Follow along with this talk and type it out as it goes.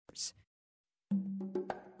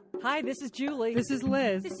Hi, this is Julie. This is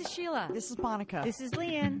Liz. This is Sheila. This is Monica. This is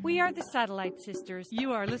Leanne. We are the Satellite Sisters.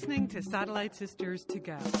 You are listening to Satellite Sisters to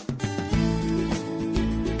Go.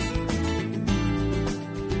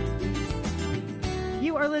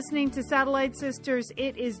 You are listening to Satellite Sisters.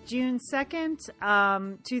 It is June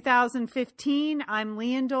 2nd, 2015. I'm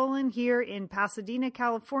Leanne Dolan here in Pasadena,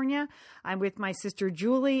 California. I'm with my sister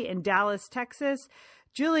Julie in Dallas, Texas.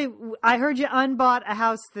 Julie, I heard you unbought a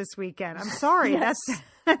house this weekend. I'm sorry. Yes.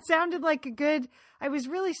 That sounded like a good, I was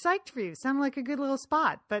really psyched for you. Sounded like a good little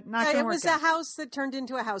spot, but not going to work out. It was a house that turned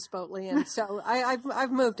into a houseboat, Leanne. So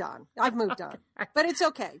I've moved on. I've moved on, but it's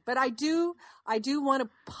okay. But I do want to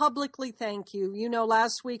publicly thank you. You know,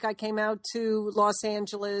 last week I came out to Los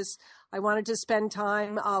Angeles. I wanted to spend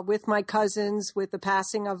time with my cousins, with the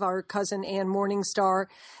passing of our cousin Ann Morningstar.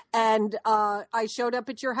 And I showed up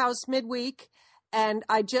at your house midweek. And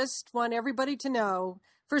I just want everybody to know,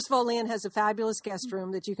 first of all, Leanne has a fabulous guest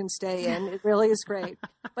room that you can stay in. It really is great.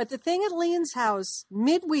 But the thing at Leanne's house,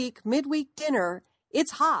 midweek dinner,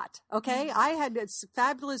 it's hot, okay? I had this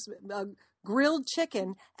fabulous grilled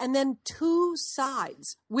chicken and then 2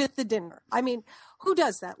 sides with the dinner. I mean, who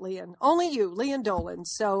does that, Leanne? Only you, Leanne Dolan.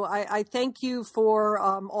 So I thank you for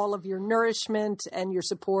all of your nourishment and your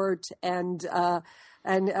support and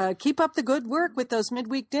keep up the good work with those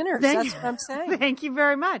midweek dinners. That's what I'm saying. Thank you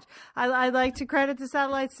very much. I'd like to credit the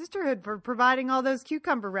Satellite Sisterhood for providing all those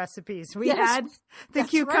cucumber recipes. We had the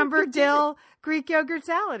cucumber dill Greek yogurt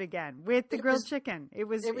salad again with the grilled chicken. It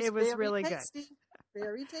was really tasty. Good.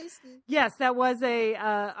 Very tasty. Yes, that was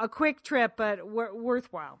a quick trip, but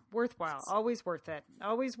worthwhile. Always worth it.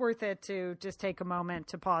 Always worth it to just take a moment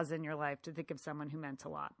to pause in your life to think of someone who meant a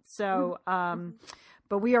lot. So,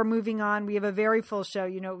 but we are moving on. We have a very full show.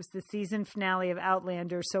 You know, it was the season finale of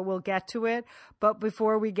Outlander, so we'll get to it. But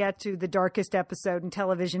before we get to the darkest episode in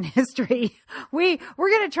television history, we're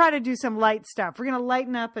going to try to do some light stuff. We're going to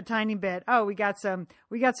lighten up a tiny bit. Oh, we got some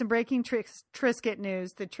breaking Triscuit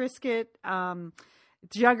news. The Triscuit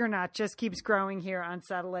juggernaut just keeps growing here on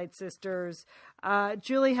Satellite Sisters.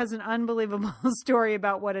 Julie has an unbelievable story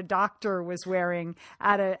about what a doctor was wearing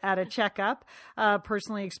at a checkup.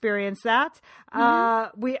 Personally experienced that. I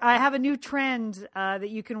have a new trend that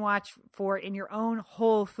you can watch for in your own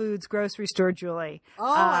Whole Foods grocery store, Julie.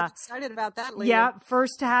 Oh, I'm excited about that, Leah. Yeah,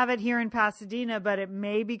 first to have it here in Pasadena, but it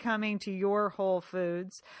may be coming to your Whole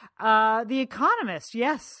Foods. The Economist,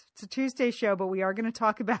 yes, it's a Tuesday show, but we are going to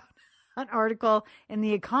talk about an article in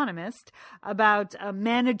The Economist about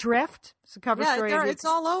men adrift. It's a cover story. It's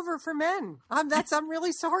all over for men. I'm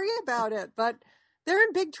really sorry about it, but they're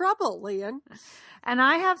in big trouble, Leanne. And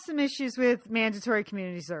I have some issues with mandatory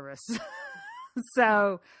community service.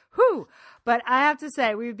 So, but I have to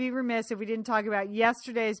say, we would be remiss if we didn't talk about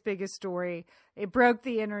yesterday's biggest story. It broke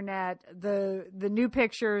the internet. The new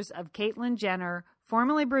pictures of Caitlyn Jenner,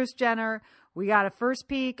 formerly Bruce Jenner. We got a first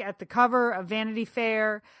peek at the cover of Vanity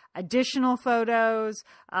Fair, additional photos.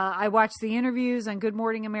 I watched the interviews on Good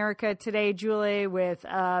Morning America today, Julie, with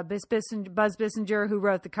Buzz Bissinger, who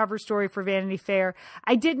wrote the cover story for Vanity Fair.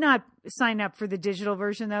 I did not sign up for the digital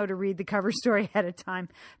version, though, to read the cover story ahead of time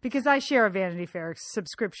because I share a Vanity Fair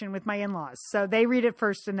subscription with my in-laws. So they read it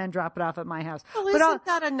first and then drop it off at my house. Well, isn't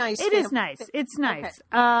that a nice It is nice. It's nice.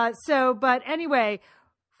 Okay. But anyway,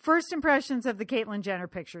 first impressions of the Caitlyn Jenner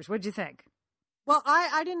pictures. What'd you think? Well,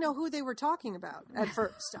 I didn't know who they were talking about at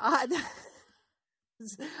first.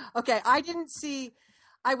 Okay, I didn't see.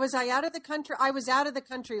 I was out of the country,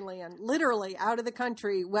 Leanne. Literally out of the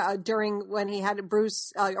country during when he had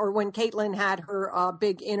Bruce or when Caitlyn had her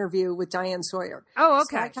big interview with Diane Sawyer. Oh,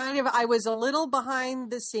 okay. So I was a little behind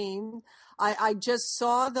the scene. I just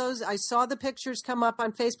saw those. I saw the pictures come up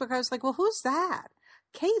on Facebook. I was like, well, who's that?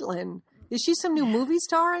 Caitlyn. Is she some new movie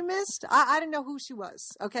star I missed? I didn't know who she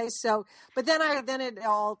was. Okay, so but then it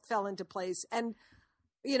all fell into place. And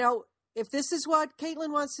you know, if this is what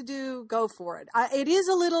Caitlyn wants to do, go for it. It is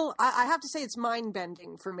a little. I have to say, it's mind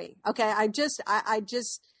bending for me. Okay, I just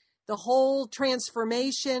the whole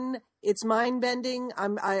transformation. It's mind bending.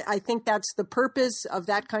 I think that's the purpose of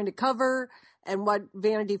that kind of cover. And what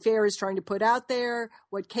Vanity Fair is trying to put out there,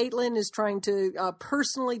 what Caitlyn is trying to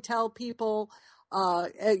personally tell people.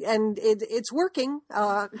 And it's working.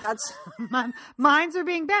 That's minds are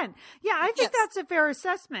being bent. Yeah, I think that's a fair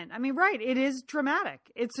assessment. I mean, right. It is dramatic.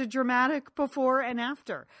 It's a dramatic before and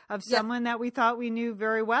after of someone that we thought we knew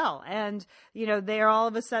very well. And, you know, they're all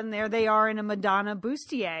of a sudden there they are in a Madonna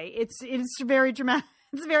bustier. It's very dramatic.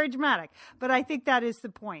 It's very dramatic. But I think that is the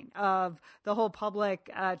point of the whole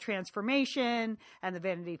public transformation and the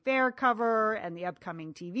Vanity Fair cover and the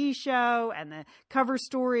upcoming TV show and the cover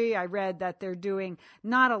story. I read that they're doing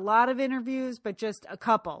not a lot of interviews, but just a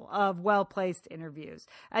couple of well-placed interviews.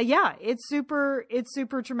 It's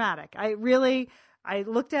super dramatic. I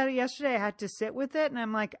looked at it yesterday. I had to sit with it, and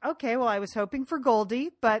I'm like, okay, well, I was hoping for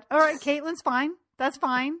Goldie, but all right, Caitlin's fine. That's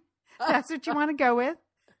fine. That's what you want to go with.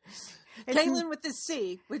 Caitlin with the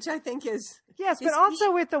C, which I think is... Yes, but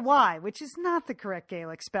also with the Y, which is not the correct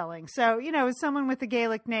Gaelic spelling. So, as someone with a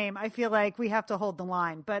Gaelic name, I feel like we have to hold the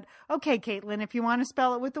line. But, okay, Caitlin, if you want to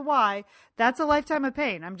spell it with the Y, that's a lifetime of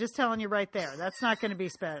pain. I'm just telling you right there. That's not going to be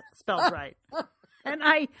spelled right. And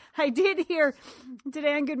I did hear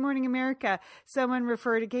today on Good Morning America, someone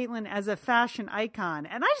refer to Caitlin as a fashion icon.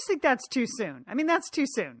 And I just think that's too soon. I mean, that's too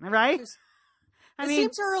soon, right? It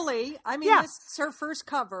seems early. I mean, this is her first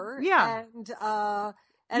cover. Yeah.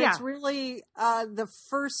 And it's really the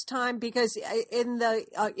first time, because in the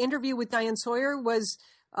interview with Diane Sawyer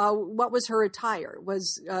what was her attire? It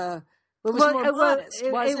was more modest,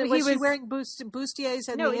 wasn't it? Was he wearing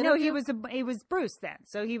bustiers? No, he was Bruce then.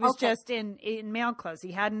 So he was just in male clothes.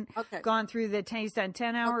 He hadn't gone through he's done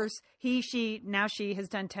 10 hours. She has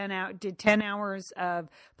done 10 hours of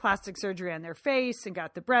plastic surgery on their face and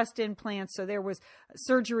got the breast implants. So there was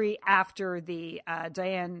surgery after the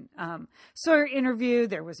Diane Sawyer interview.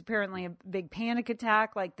 There was apparently a big panic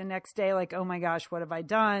attack like the next day, like, oh my gosh, what have I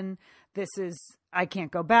done? I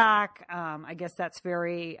can't go back. I guess that's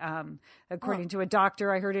very, according to a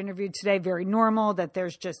doctor I heard interviewed today, very normal, that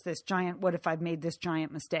there's just this giant, what if I've made this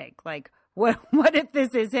giant mistake? Like, what if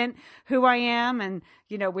this isn't who I am? And,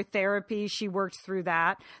 with therapy, she worked through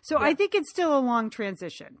that. So I think it's still a long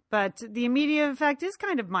transition, but the immediate effect is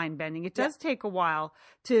kind of mind bending. It does take a while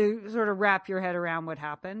to sort of wrap your head around what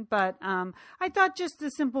happened. But I thought just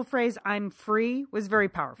the simple phrase, I'm free, was very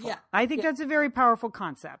powerful. Yeah. I think that's a very powerful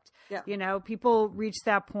concept. Yeah. People reach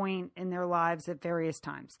that point in their lives at various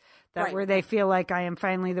times where they feel like I am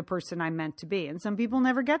finally the person I'm meant to be. And some people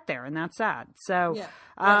never get there, and that's sad. So,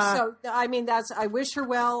 so I mean, I wish her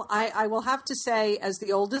well. I will have to say, as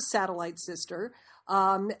the oldest satellite sister,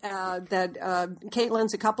 that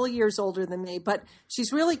Caitlin's a couple of years older than me, but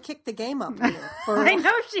she's really kicked the game up here for I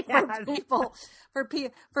know she has.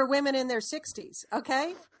 For women in their 60s.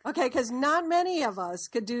 Okay, because not many of us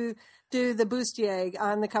could do the bustier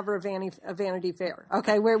on the cover of Vanity Fair.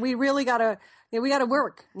 Okay, where we really gotta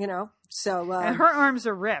work. So and her arms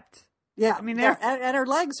are ripped. Yeah, I mean, and her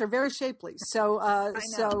legs are very shapely. So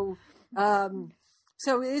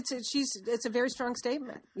So it's a very strong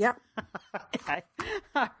statement. Yep. Okay.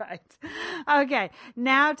 All right. Okay.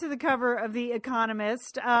 Now to the cover of The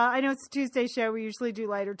Economist. I know it's a Tuesday show. We usually do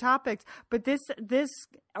lighter topics, but this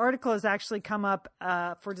article has actually come up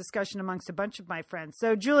for discussion amongst a bunch of my friends.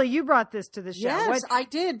 So, Julie, you brought this to the show. Yes, I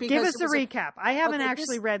did. Give us a recap. I haven't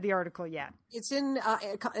actually read the article yet. It's in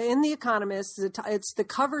The Economist. It's the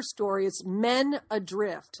cover story. It's Men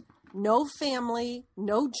Adrift. No family,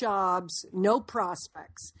 no jobs, no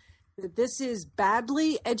prospects. This is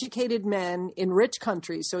badly educated men in rich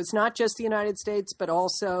countries, so it's not just the United States, but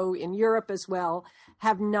also in Europe as well,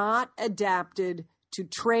 have not adapted to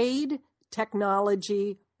trade,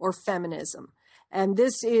 technology, or feminism. And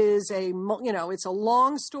this is it's a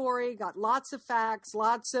long story, got lots of facts,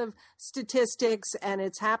 lots of statistics, and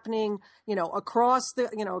it's happening, across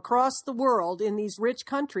the world in these rich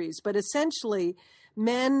countries. But essentially,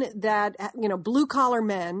 men that, blue collar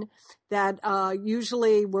men that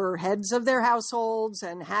usually were heads of their households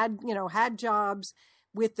and had jobs.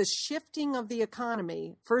 With the shifting of the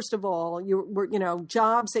economy, first of all,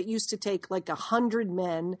 jobs that used to take like 100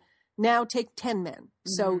 men now take 10 men.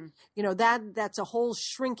 So, that's a whole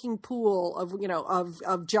shrinking pool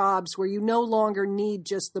of jobs where you no longer need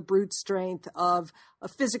just the brute strength of a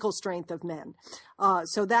physical strength of men.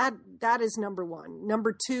 So that is number one.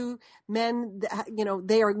 Number two, men,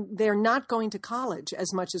 they are not going to college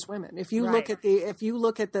as much as women. If you look at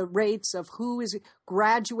the rates of who is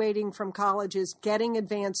graduating from colleges, getting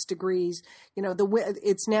advanced degrees,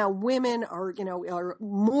 it's now women are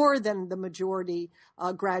more than the majority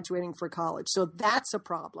graduating for college. So that's a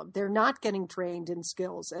problem. They're not getting trained in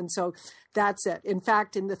skills. And so that's it. In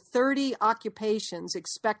fact, in the 30 occupations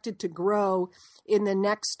expected to grow in the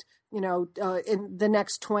next, in the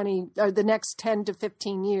next 20 or the next 10 to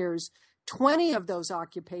 15 years, 20 of those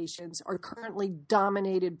occupations are currently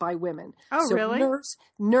dominated by women. Oh, so really?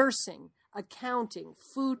 Nursing, accounting,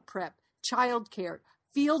 food prep, childcare,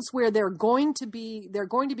 fields where they're going to be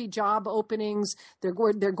job openings. They're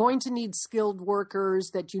going to need skilled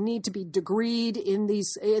workers, that you need to be degreed in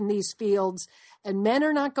these fields, and men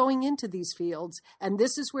are not going into these fields, and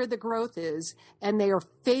this is where the growth is, and they are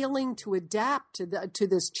failing to adapt to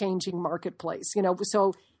this changing marketplace.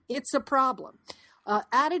 So it's a problem.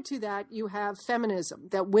 Added to that, you have feminism,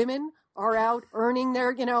 that women are out earning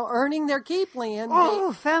their keep, Leanne.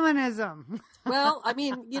 Oh, feminism. Well, I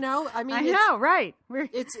know, right?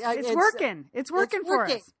 It's working. It's working for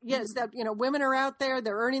us. Yes, that women are out there.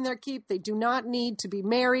 They're earning their keep. They do not need to be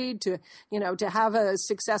married to have a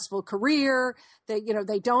successful career.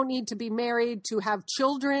 They don't need to be married to have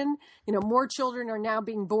children. More children are now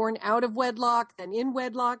being born out of wedlock than in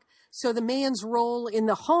wedlock. So the man's role in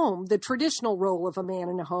the home, the traditional role of a man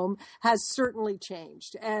in a home, has certainly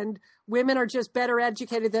changed. And women are just better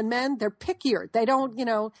educated than men. They're pickier. They don't,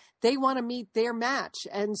 they want to meet their match.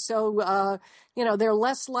 And so, they're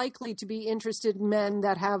less likely to be interested in men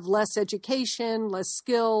that have less education, less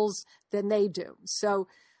skills than they do. So,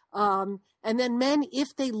 and then men,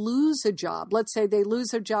 if they lose a job, let's say they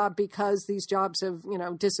lose a job because these jobs have,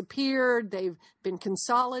 disappeared, they've been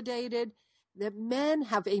consolidated, that men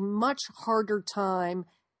have a much harder time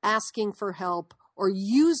asking for help or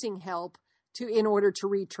using help in order to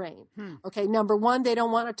retrain. Okay. Number one, they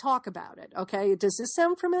don't want to talk about it. Okay. Does this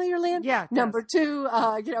sound familiar, Lynn? Yeah. Number two,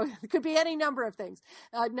 it could be any number of things.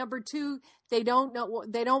 Number two, they don't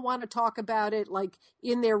want to talk about it like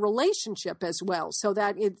in their relationship as well. So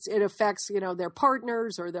that it affects, their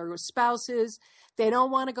partners or their spouses. They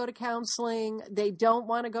don't want to go to counseling. They don't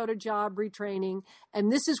want to go to job retraining.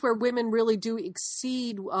 And this is where women really do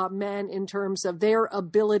exceed men in terms of their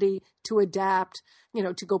ability to adapt,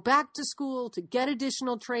 to go back to school, to get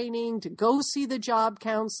additional training, to go see the job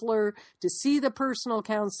counselor, to see the personal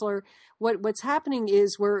counselor. What's happening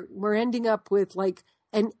is we're ending up with like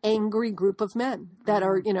an angry group of men that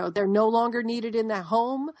are, they're no longer needed in the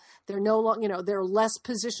home. They're no longer, there are less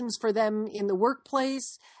positions for them in the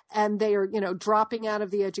workplace, and they are, dropping out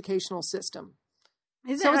of the educational system.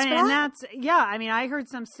 And that's, I heard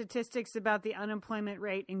some statistics about the unemployment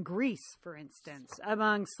rate in Greece, for instance,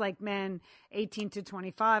 amongst like men 18 to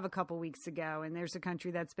 25 a couple weeks ago. And there's a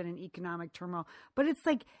country that's been in economic turmoil, but it's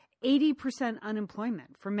like 80%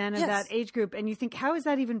 unemployment for men of that age group. And you think, how is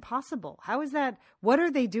that even possible? How is that? What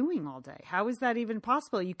are they doing all day? How is that even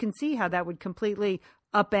possible? You can see how that would completely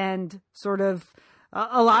upend sort of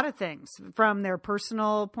a lot of things, from their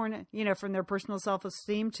personal from their personal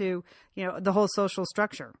self-esteem to, the whole social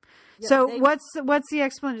structure. Yeah, so what's the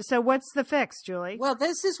explanation? So what's the fix, Julie? Well,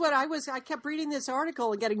 this is what I kept reading this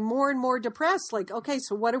article and getting more and more depressed. Like, okay,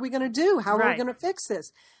 so what are we going to do? How are we going to fix this?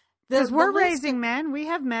 Because we're raising men. We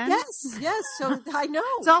have men. Yes. So I know.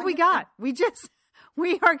 It's all we got.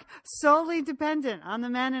 We are solely dependent on the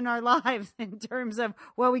men in our lives in terms of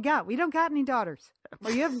what we got. We don't got any daughters.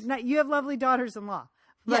 Well, you have lovely daughters-in-law.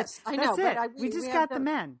 Yes, I know. That's it. We just got the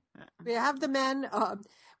men. We have the men.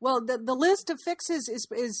 Well, the list of fixes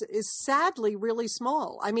is sadly really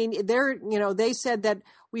small. I mean, they said that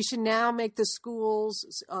we should now make the schools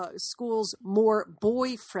more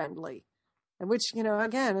boy friendly. And which,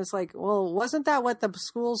 again, it's like, well, wasn't that what the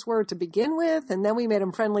schools were to begin with? And then we made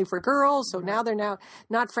them friendly for girls. So now they're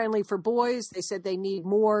not friendly for boys. They said they need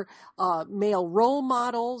more male role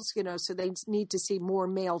models, so they need to see more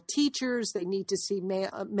male teachers. They need to see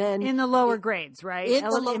men. In the lower grades, right?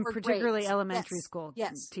 Particularly grades. Elementary school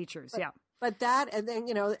teachers, But that, and then,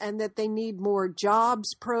 and that they need more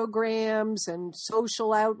jobs programs and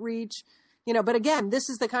social outreach. But again, this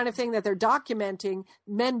is the kind of thing that they're documenting.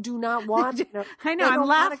 Men do not want. I know. I'm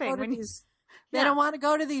laughing. They don't want to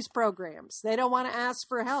go to these programs. They don't want to ask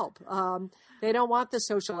for help. They don't want the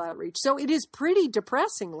social outreach. So it is pretty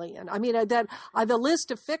depressing, Leanne. I mean, the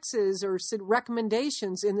list of fixes or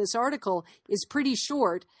recommendations in this article is pretty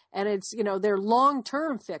short, and it's they're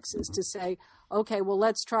long-term fixes to say, okay, well,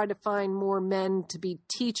 let's try to find more men to be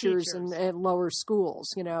teachers. in lower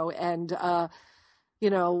schools, and.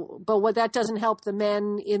 But what that doesn't help the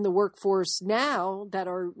men in the workforce now that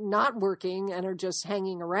are not working and are just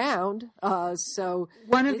hanging around. So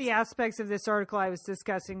one of the aspects of this article I was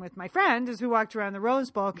discussing with my friend as we walked around the Rose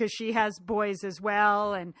Bowl, because she has boys as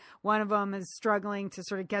well. And one of them is struggling to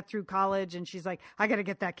sort of get through college. And she's like, I got to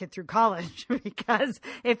get that kid through college because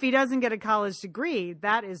if he doesn't get a college degree,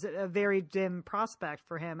 that is a very dim prospect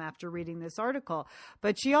for him after reading this article.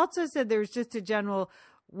 But she also said there's just a general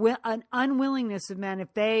an unwillingness of men,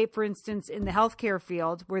 if they, for instance, in the healthcare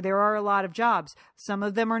field where there are a lot of jobs, some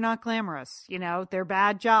of them are not glamorous, they're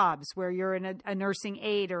bad jobs where you're a nursing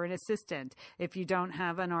aide or an assistant. If you don't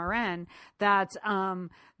have an RN, that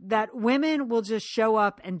women will just show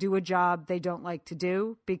up and do a job they don't like to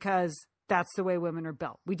do because that's the way women are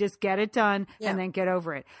built. We just get it done and then get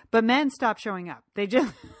over it. But men stop showing up. They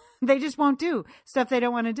just won't do stuff they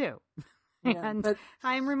don't want to do. And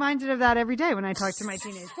I'm reminded of that every day when I talk to my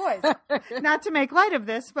teenage boys. Not to make light of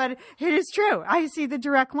this, but it is true. I see the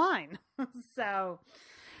direct line. So,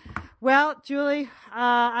 well, Julie,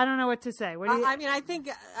 I don't know what to say. What do you... I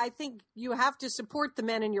think you have to support the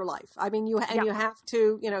men in your life. I mean, you have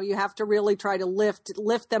to, you have to really try to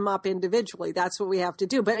lift them up individually. That's what we have to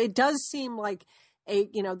do. But it does seem like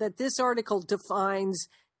that this article defines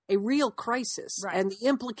a real crisis, and the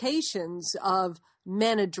implications of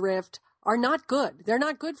men adrift are not good. They're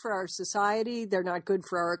not good for our society. They're not good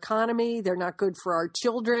for our economy. They're not good for our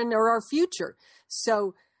children or our future.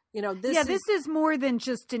 So, this is more than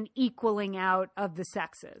just an equaling out of the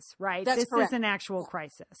sexes, right? This is an actual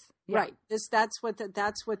crisis. Yeah. Right. That's what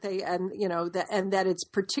they, and, and that it's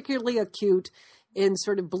particularly acute in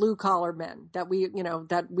sort of blue collar men, that we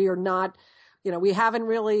are not, we haven't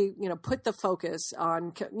really, put the focus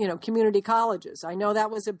on, community colleges. I know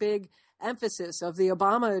that was a big emphasis of the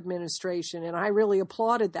Obama administration, and I really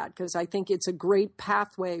applauded that because I think it's a great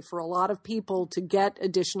pathway for a lot of people to get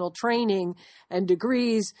additional training and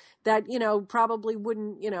degrees that probably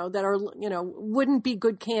wouldn't wouldn't be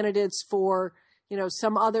good candidates for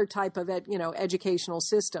some other type of educational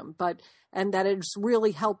system, and that it's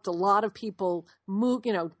really helped a lot of people move,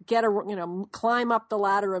 climb up the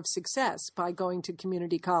ladder of success by going to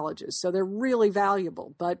community colleges. So they're really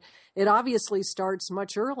valuable, but it obviously starts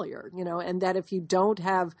much earlier, and that if you don't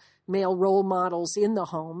have male role models in the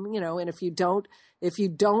home, and if you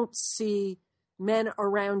don't see men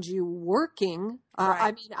around you working,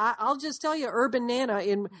 I'll just tell you, Urban Nana,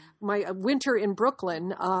 in my winter in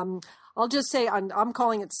Brooklyn, I'll just say I'm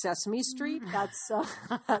calling it Sesame Street.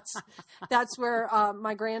 That's where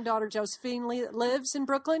my granddaughter Josephine lives in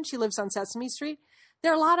Brooklyn. She lives on Sesame Street.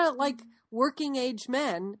 There are a lot of working age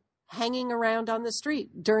men hanging around on the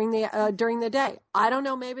street during the day. I don't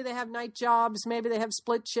know. Maybe they have night jobs. Maybe they have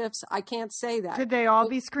split shifts. I can't say that. Could they all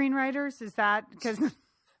be screenwriters? Is that because?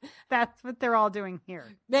 That's what they're all doing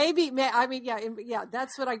here. Maybe. Yeah.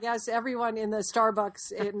 That's what I guess everyone in the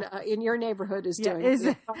Starbucks in your neighborhood is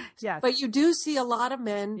doing. Yes. But you do see a lot of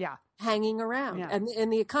men hanging around. Yeah. And in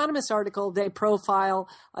the Economist article, they profile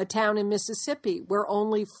a town in Mississippi where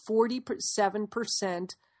only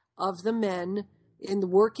 47% of the men in the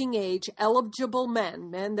working age, eligible men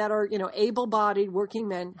that are able-bodied working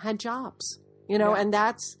men, had jobs. And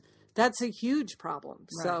that's a huge problem.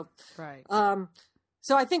 Right.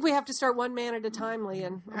 So I think we have to start one man at a time,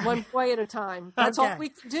 Leanne, one boy at a time. That's all we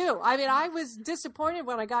can do. I mean, I was disappointed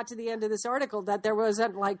when I got to the end of this article that there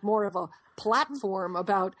wasn't more of a platform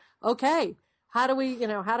about, okay, how do we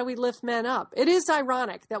lift men up? It is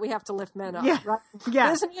ironic that we have to lift men up, right?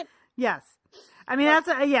 Yeah. Isn't it? Yes. I mean, that's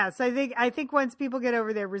yes. I think once people get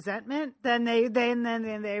over their resentment, then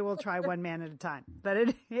they will try one man at a time. But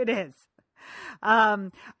it is.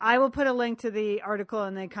 I will put a link to the article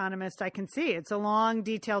in The Economist. I can see it's a long,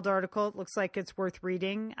 detailed article. It looks like it's worth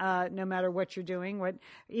reading, no matter what you're doing.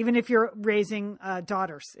 Even if you're raising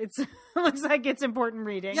daughters, it looks like it's important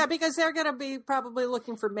reading. Yeah, because they're going to be probably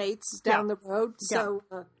looking for mates down the road. So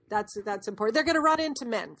that's important. They're going to run into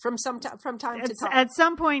men from time to time. At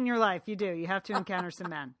some point in your life, you do. You have to encounter some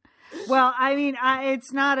men. Well, I mean,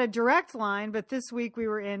 it's not a direct line, but this week we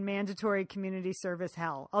were in mandatory community service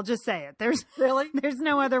hell. I'll just say it. There's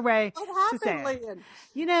no other way to say it.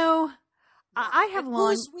 I have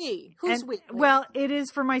long. Who's we? Well, it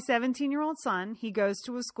is for my 17-year-old son. He goes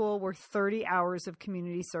to a school where 30 hours of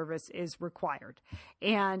community service is required,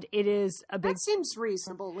 and it is a big. That seems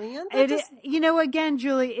reasonable, Leanne. Again,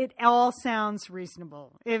 Julie, it all sounds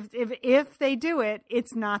reasonable. If they do it,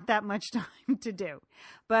 it's not that much time to do.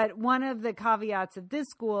 But one of the caveats of this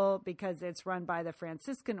school, because it's run by the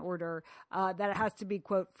Franciscan order, that it has to be,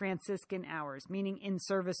 quote, Franciscan hours, meaning in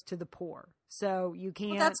service to the poor. So you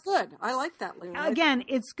can't. Well, that's good. I like that, Leanne. Again,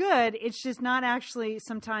 it's good. It's just not actually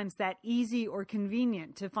sometimes that easy or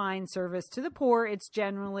convenient to find service to the poor. It's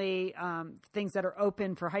generally things that are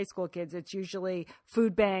open for high school kids. It's usually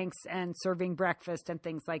food banks and serving breakfast and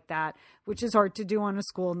things like that, which is hard to do on a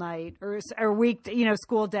school night or week,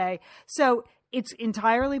 school day. So it's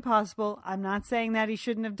entirely possible. I'm not saying that he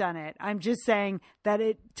shouldn't have done it. I'm just saying that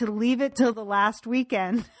to leave it till the last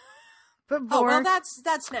weekend. Well,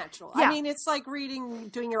 that's natural. Yeah. I mean, it's like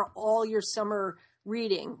doing all your summer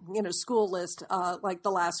reading, school list, like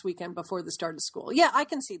the last weekend before the start of school. Yeah, I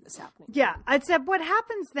can see this happening. Yeah. Except what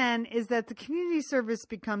happens then is that the community service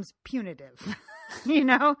becomes punitive,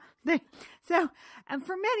 So, and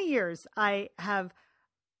for many years,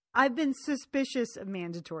 I've been suspicious of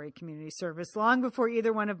mandatory community service long before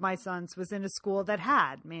either one of my sons was in a school that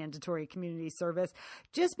had mandatory community service,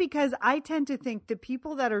 just because I tend to think the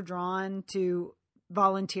people that are drawn to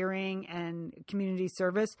volunteering and community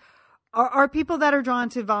service are people that are drawn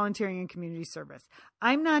to volunteering and community service.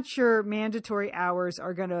 I'm not sure mandatory hours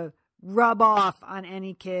are going to rub off on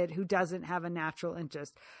any kid who doesn't have a natural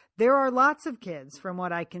interest. There are lots of kids, from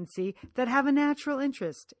what I can see, that have a natural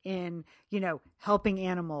interest in, helping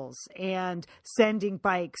animals and sending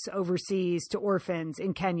bikes overseas to orphans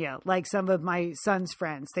in Kenya, like some of my son's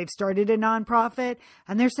friends. They've started a nonprofit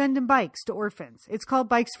and they're sending bikes to orphans. It's called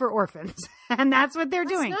Bikes for Orphans. And that's what they're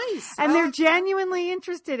doing. Nice. And they're genuinely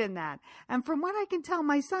interested in that. And from what I can tell,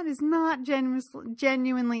 my son is not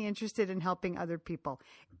genuinely interested in helping other people.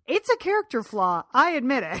 It's a character flaw. I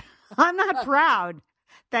admit it. I'm not proud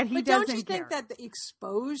that he doesn't care. But don't you think that the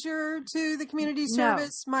exposure to the community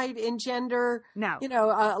service might engender,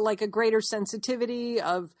 like a greater sensitivity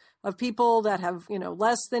of people that have,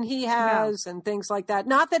 less than he has and things like that?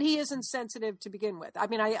 Not that he isn't sensitive to begin with. I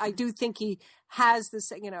mean, I do think he has this,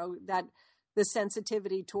 that the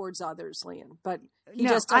sensitivity towards others, Lian, but he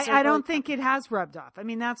just doesn't. I don't think it has rubbed off. I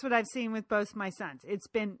mean, that's what I've seen with both my sons.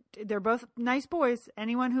 They're both nice boys.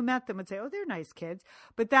 Anyone who met them would say, oh, they're nice kids,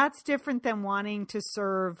 but that's different than wanting to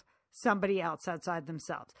serve somebody else outside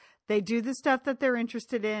themselves. They do the stuff that they're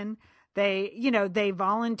interested in. They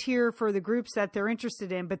volunteer for the groups that they're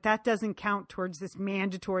interested in, but that doesn't count towards this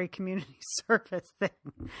mandatory community service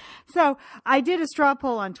thing. So I did a straw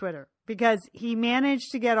poll on Twitter because he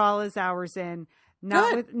managed to get all his hours in,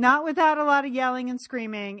 not without a lot of yelling and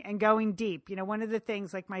screaming and going deep. One of the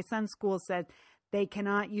things, like my son's school said, they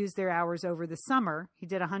cannot use their hours over the summer. He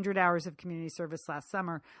did 100 hours of community service last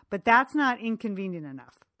summer, but that's not inconvenient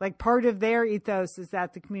enough. Like, part of their ethos is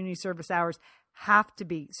that the community service hours have to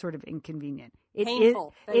be sort of inconvenient. It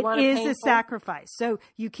is a sacrifice. So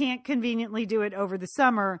you can't conveniently do it over the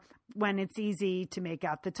summer when it's easy to make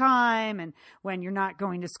out the time and when you're not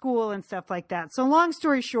going to school and stuff like that. So long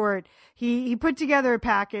story short, he put together a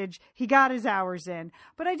package. He got his hours in.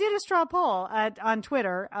 But I did a straw poll on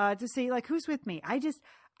Twitter to see, like, who's with me.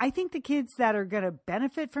 I think the kids that are going to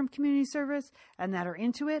benefit from community service and that are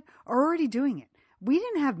into it are already doing it. We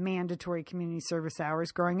didn't have mandatory community service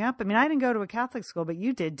hours growing up. I mean, I didn't go to a Catholic school, but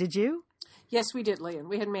you did. Did you? Yes, we did, Lian.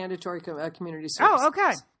 We had mandatory community service. Oh,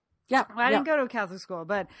 okay. Yeah. Well, I didn't go to a Catholic school,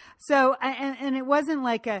 but so, and it wasn't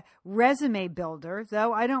like a resume builder,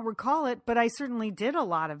 though I don't recall it, but I certainly did a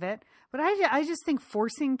lot of it. But I just think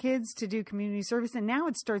forcing kids to do community service, and now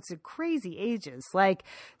it starts at crazy ages, like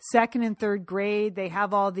 2nd and 3rd grade. They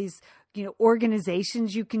have all these,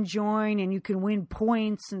 organizations you can join and you can win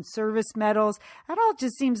points and service medals. That all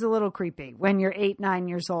just seems a little creepy when you're 8, 9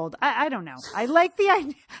 years old. I don't know. I like the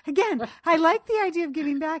idea, I like the idea of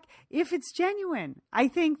giving back if it's genuine. I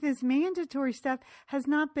think this mandatory stuff has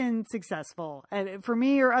not been successful for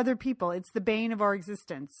me or other people. It's the bane of our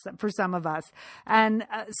existence for some of us. And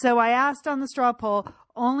so I asked on the straw poll,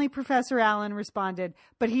 only Professor Allen responded,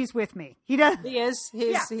 but he's with me. He does. He is.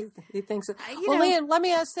 He thinks so. Lian, let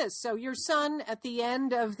me ask this. So your son, at the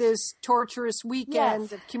end of this torturous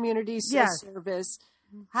weekend of community service,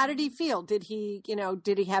 how did he feel? Did he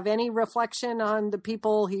have any reflection on the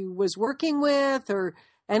people he was working with or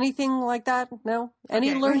anything like that? No?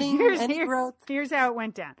 Any learning, any growth? Here's how it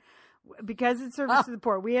went down. Because it's service to the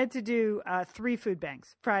poor, we had to do 3 food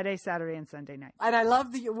banks, Friday, Saturday, and Sunday night. And I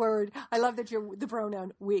love the word. I love that you're the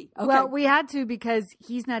pronoun we. Okay. Well, we had to because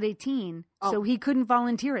he's not 18, so he couldn't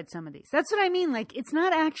volunteer at some of these. That's what I mean. Like, it's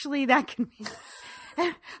not actually that convenient.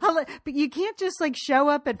 But you can't just show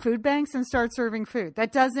up at food banks and start serving food.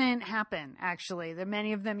 That doesn't happen, actually.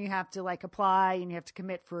 Many of them you have to apply and you have to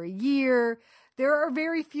commit for a year. There are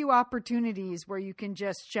very few opportunities where you can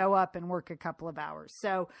just show up and work a couple of hours.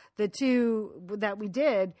 So the 2 that we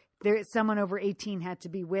did, someone over 18 had to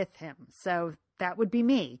be with him. So that would be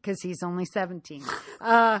me because he's only 17.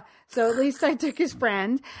 So at least I took his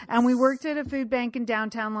friend, and we worked at a food bank in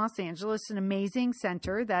downtown Los Angeles, an amazing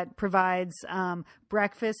center that provides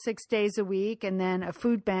breakfast 6 days a week, and then a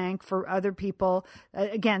food bank for other people,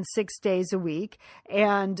 again, 6 days a week.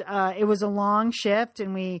 And it was a long shift,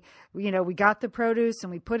 and we got the produce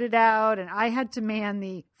and we put it out, and I had to man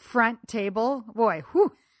the front table. Boy, it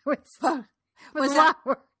was a lot of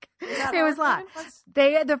work. It was a lot.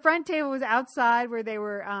 The front table was outside where they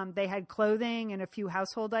were, they had clothing and a few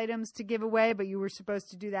household items to give away, but you were supposed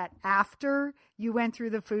to do that after you went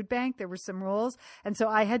through the food bank. There were some rules. And so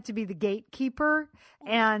I had to be the gatekeeper.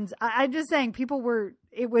 And I'm just saying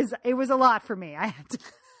it was a lot for me. I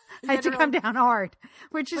had to come down hard,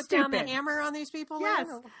 which is stupid. Put down the hammer on these people? Yes.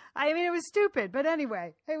 I mean, it was stupid. But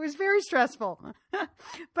anyway, it was very stressful.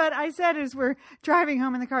 But I said as we're driving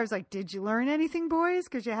home in the car, I was like, did you learn anything, boys?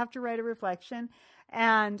 Because you have to write a reflection.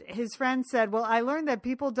 And his friend said, well, I learned that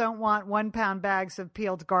people don't want 1 pound bags of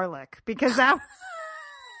peeled garlic because that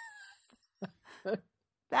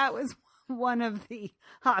was one of the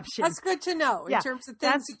options. That's good to know in terms of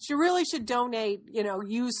things that you really should donate,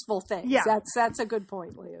 useful things. Yeah. That's a good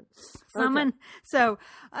point, Leanne.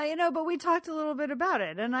 But we talked a little bit about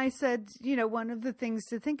it. And I said, one of the things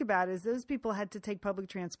to think about is those people had to take public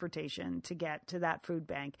transportation to get to that food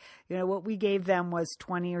bank. What we gave them was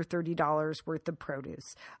 $20 or $30 worth of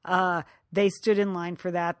produce. They stood in line for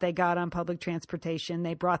that. They got on public transportation.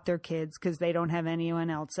 They brought their kids because they don't have anyone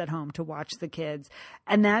else at home to watch the kids.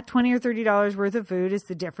 And that $20 or $30 worth of food is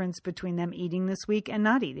the difference between them eating this week and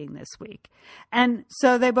not eating this week. And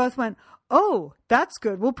so they both went, oh, that's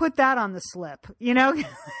good. We'll put that on the slip. They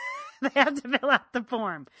have to fill out the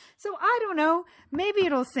form. So I don't know. Maybe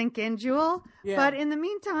it'll sink in, Jewel. Yeah. But in the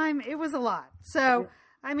meantime, it was a lot. So... Yeah.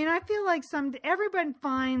 I mean, I feel like everyone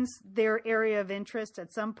finds their area of interest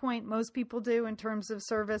at some point. Most people do in terms of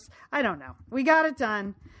service. I don't know. We got it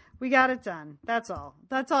done. That's all.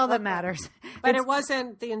 That's all that matters. But it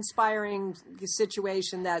wasn't the inspiring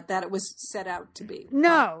situation that it was set out to be.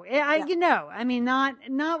 No, I mean, not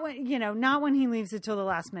when he leaves it till the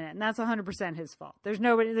last minute, and that's 100% his fault. It's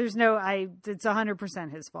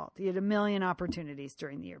 100% his fault. He had a million opportunities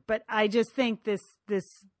during the year, but I just think this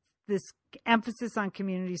emphasis on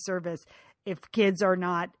community service, if kids are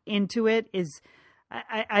not into it, is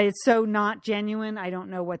it's so not genuine. I don't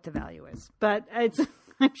know what the value is, but I'm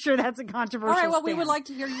sure that's a controversial. All right. Well, stand. We would like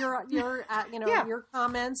to hear your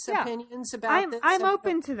comments, opinions about this. I'm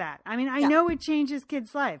open to that. I mean, I know it changes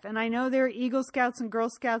kids' life, and I know there are Eagle Scouts and Girl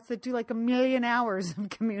Scouts that do like 1 million hours of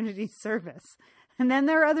community service, and then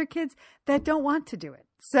there are other kids that don't want to do it.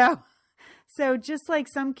 So just like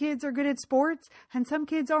some kids are good at sports and some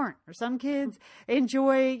kids aren't, or some kids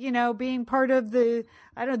enjoy, being part of the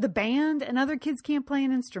band, and other kids can't play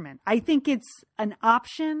an instrument. I think it's an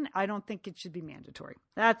option. I don't think it should be mandatory.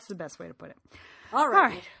 That's the best way to put it. All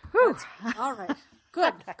right. All right.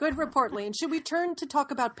 Good report, Lee. And should we turn to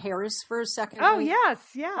talk about Paris for a second? Oh, yes.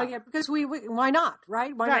 Yeah. Oh, yeah, because why not,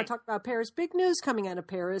 right? Why not talk about Paris? Big news coming out of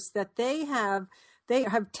Paris that they have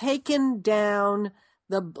taken down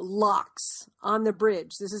the locks on the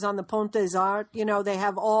bridge. This is on the Pont des Arts. They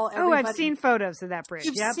have everybody. I've seen photos of that bridge.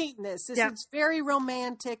 You've seen this. It's very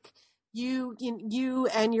romantic. You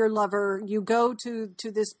and your lover, you go to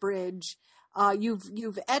this bridge.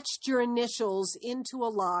 You've etched your initials into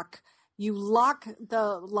a lock. You lock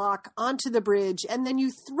the lock onto the bridge, and then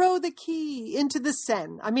you throw the key into the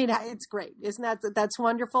Seine. I mean, it's great. Isn't that's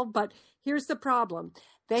wonderful? But here's the problem.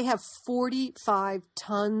 They have 45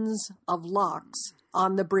 tons of locks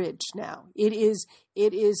on the bridge now. It is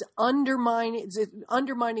undermining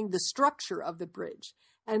the structure of the bridge.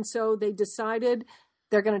 And so they decided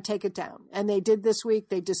they're going to take it down. And they did this week.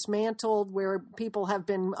 They dismantled where people have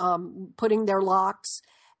been putting their locks.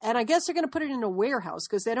 And I guess they're going to put it in a warehouse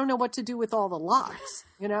because they don't know what to do with all the locks.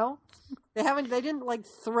 They didn't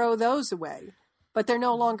throw those away, but they're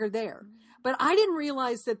no longer there. But I didn't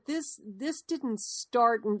realize that this didn't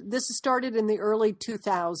start. This started in the early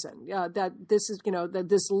 2000s. That this is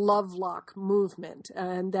this love lock movement,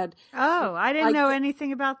 and that. Oh, I didn't know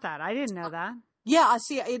anything about that. I didn't know that. Yeah, I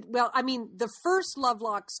see. The first love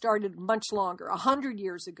lock started much longer, 100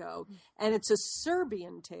 years ago, and it's a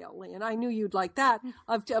Serbian tale, and I knew you'd like that,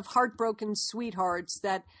 of heartbroken sweethearts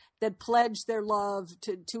that pledged their love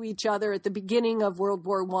to each other at the beginning of World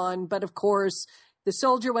War I, but of course. The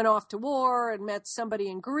soldier went off to war and met somebody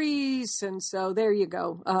in Greece. And so there you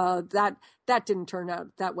go. That didn't turn out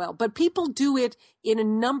that well. But people do it in a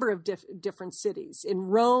number of different cities. In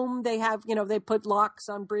Rome, they have, they put locks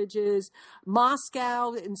on bridges.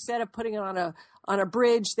 Moscow, instead of putting it on a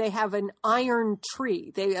bridge, they have an iron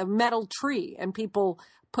tree. They have a metal tree, and people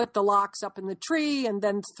put the locks up in the tree and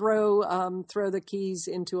then throw the keys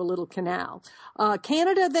into a little canal.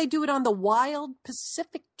 Canada, they do it on the Wild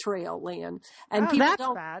Pacific Trail, Leanne. And people that's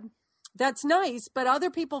bad. That's nice, but other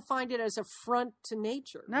people find it as a affront to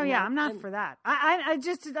nature. No, yeah, I'm not for that. I'm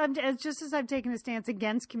just as I've taken a stance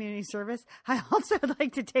against community service, I also would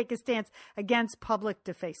like to take a stance against public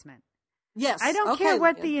defacement. Yes. I don't care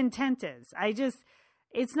what the intent is.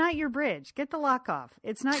 It's not your bridge. Get the lock off.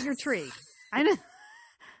 It's not your tree. I'm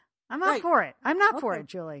not for it. I'm not for it,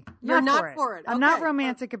 Julie. You're not for it. I'm not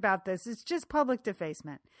romantic about this. It's just public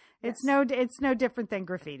defacement. Yes. It's no different than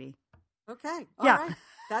graffiti. Okay. All right.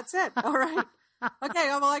 That's it. All right. Okay.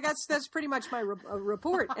 Well, I guess that's pretty much my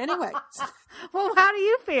report. Anyway. Well, how do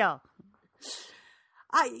you feel?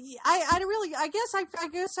 I guess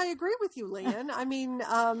I agree with you, Leanne. I mean,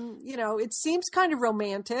 it seems kind of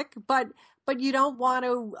romantic, but you don't want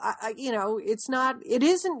to, it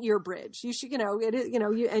isn't your bridge. You should,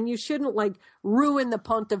 you shouldn't like ruin the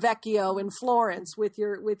Ponte Vecchio in Florence with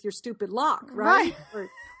your stupid lock, right?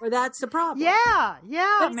 Or that's the problem. Yeah,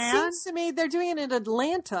 but man. It seems to me they're doing it in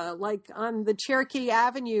Atlanta, like on the Cherokee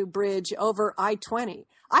Avenue Bridge over I-20.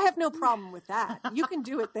 I have no problem with that. You can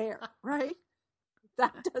do it there, right?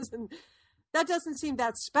 That doesn't seem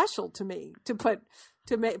that special to me to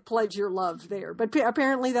pledge your love there. But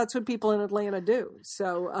apparently that's what people in Atlanta do.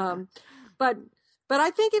 So, but I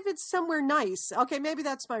think if it's somewhere nice, okay, maybe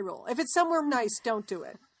that's my rule. If it's somewhere nice, don't do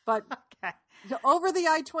it. But over the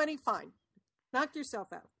I-20, fine. Knock yourself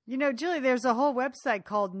out. Julie, there's a whole website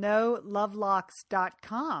called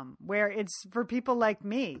NoLoveLocks.com where it's for people like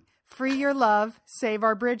me. Free your love, save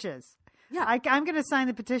our bridges. Yeah. I'm going to sign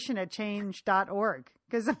the petition at change.org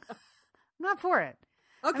because I'm not for it.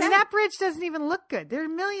 Okay. I mean, that bridge doesn't even look good. There are a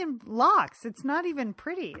million locks. It's not even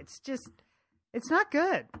pretty. It's not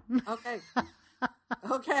good. Okay.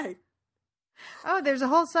 Okay. Oh, there's a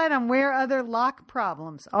whole site on where other lock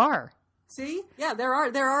problems are. See? Yeah, there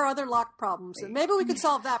are other lock problems. Maybe we could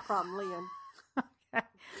solve that problem, Leanne. Okay.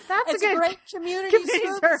 That's a great community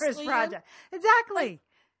service project. Exactly.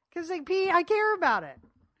 Because I care about it.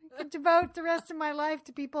 I could devote the rest of my life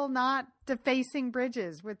to people not defacing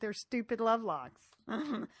bridges with their stupid love locks.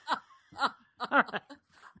 All right.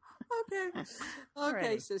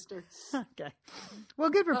 Okay, sister. Okay. Well,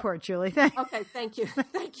 good report, Julie. Okay, thank you.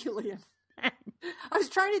 Thank you, Leanne. I was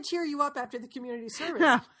trying to cheer you up after the community service.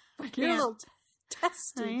 No, but you're a little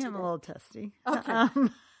testy. I am a little testy. Okay.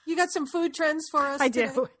 You got some food trends for us today?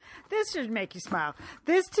 do. This should make you smile.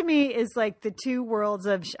 This, to me, is like the two worlds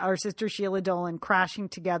of our sister Sheila Dolan crashing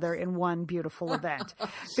together in one beautiful event.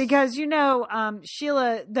 Because,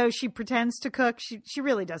 Sheila, though she pretends to cook, she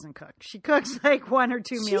really doesn't cook. She cooks like one or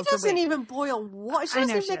two meals a week. She doesn't even boil water. She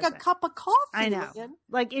doesn't make a cup of coffee. I know. Leanne.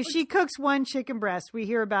 Like, if she cooks one chicken breast, we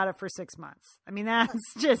hear about it for 6 months. I mean, that's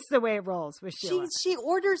just the way it rolls with Sheila. She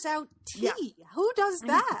orders out tea. Yeah. Who does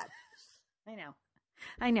that?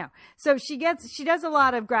 I know. So she does a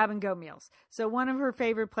lot of grab and go meals. So one of her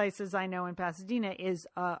favorite places I know in Pasadena is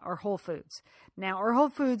our Whole Foods. Now, our Whole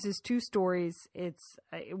Foods is 2 stories. It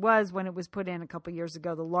was, when it was put in a couple years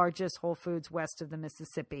ago, the largest Whole Foods west of the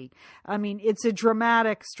Mississippi. I mean, it's a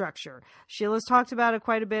dramatic structure. Sheila's talked about it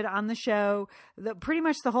quite a bit on the show. Pretty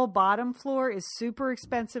much the whole bottom floor is super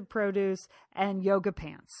expensive produce and yoga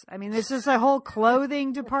pants. I mean, there's just a whole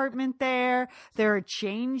clothing department there. There are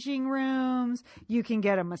changing rooms. You can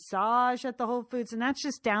get a massage at the Whole Foods, and that's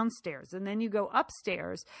just downstairs. And then you go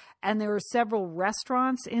upstairs, and there are several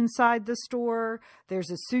restaurants inside the store.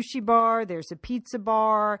 There's a sushi bar, there's a pizza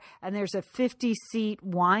bar, and there's a 50-seat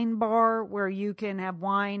wine bar where you can have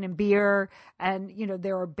wine and beer. And,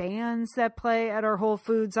 there are bands that play at our Whole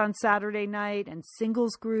Foods on Saturday night and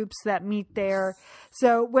singles groups that meet there.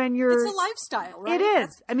 So when you're... It's a lifestyle, right? It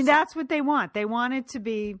is. I mean, that's what they want. They want it to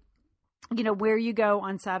be, where you go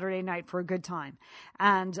on Saturday night for a good time.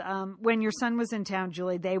 And when your son was in town,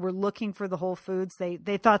 Julie, they were looking for the Whole Foods.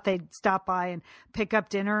 They thought they'd stop by and pick up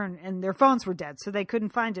dinner, and their phones were dead, so they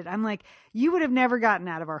couldn't find it. I'm like, you would have never gotten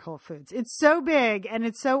out of our Whole Foods. It's so big and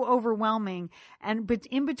it's so overwhelming. But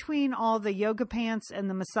in between all the yoga pants and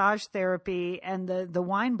the massage therapy and the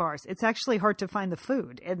wine bars, it's actually hard to find the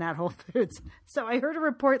food in that Whole Foods. So I heard a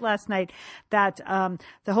report last night that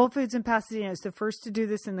the Whole Foods in Pasadena is the first to do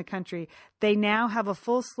this in the country. They now have a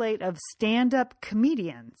full slate of stand-up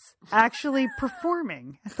comedians actually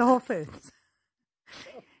performing at the Whole Foods.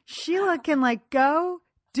 Sheila can go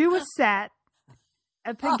do a set,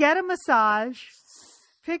 get a massage,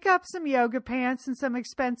 pick up some yoga pants and some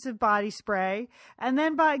expensive body spray, and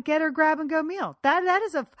then get her grab and go meal. That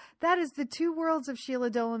is the two worlds of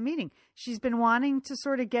Sheila Dolan meeting. She's been wanting to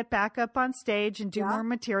sort of get back up on stage and do more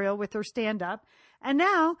material with her stand-up, and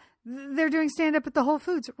now they're doing stand-up at the Whole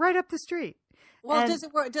Foods right up the street. Well, does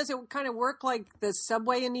it work? Does it kind of work like the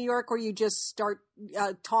subway in New York, where you just start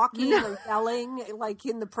talking or yelling, like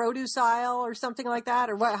in the produce aisle or something like that,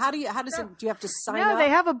 or what? How does it? Do you have to sign up? No, they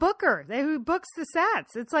have a booker who books the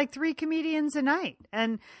sets. It's like 3 comedians a night,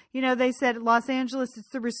 and they said Los Angeles, it's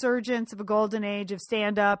the resurgence of a golden age of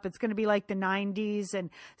stand up. It's going to be like the 90s, and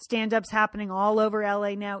stand up's happening all over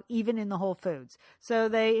LA now, even in the Whole Foods. So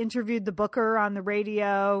they interviewed the booker on the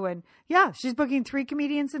radio, and yeah, she's booking 3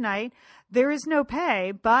 comedians a night. There is no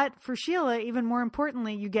pay, but for Sheila, even more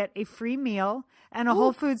importantly, you get a free meal and a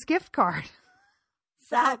Whole Foods gift card.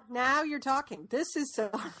 Now you're talking. This is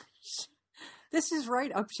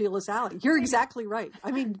right up Sheila's alley. You're exactly right.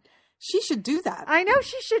 I mean, she should do that. I know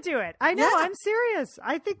she should do it. I know. Yeah. I'm serious.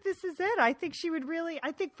 I think this is it. I think she would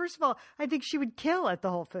first of all, I think she would kill at the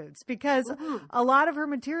Whole Foods, because a lot of her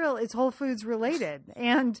material is Whole Foods related,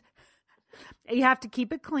 and you have to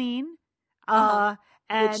keep it clean.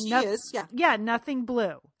 And Which she is, yeah. Yeah, nothing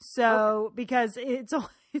blue. So, because it's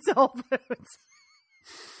Whole Foods.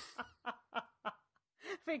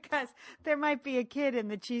 Because there might be a kid in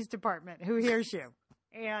the cheese department who hears you.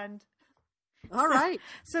 And all right.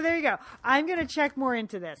 So there you go. I'm going to check more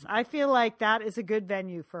into this. I feel like that is a good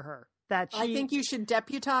venue for her. I think you should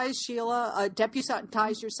deputize Sheila,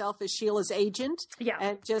 deputize yourself as Sheila's agent,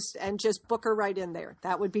 and just book her right in there.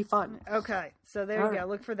 That would be fun. Okay, so there you go.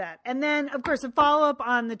 Look for that, and then of course a follow up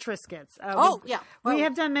on the Triscuits. We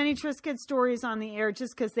have done many Triscuit stories on the air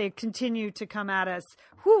just because they continue to come at us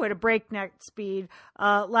at a breakneck speed.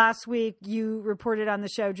 Last week you reported on the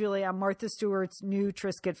show, Julie, on Martha Stewart's new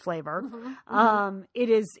Triscuit flavor. It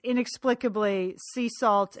is inexplicably sea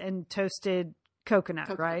salt and toasted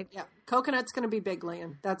coconut, right? Yeah. Coconut's going to be big,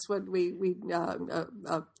 Lian. That's what we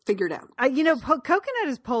figured out. Coconut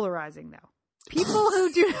is polarizing, though. People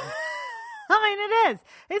who do, it is.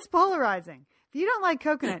 It's polarizing. If you don't like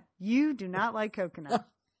coconut, you do not like coconut.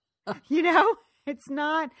 It's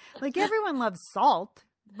not like everyone loves salt,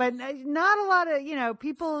 but not a lot of,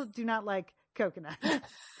 people do not like coconut.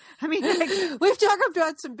 I mean, we've talked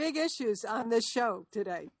about some big issues on this show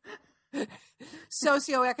today.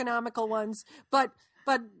 Socioeconomical ones, but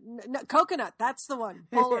coconut, that's the one.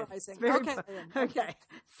 Polarizing. Okay.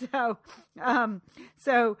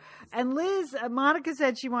 And Liz, Monica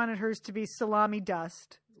said she wanted hers to be salami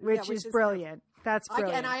dust, which is brilliant. That's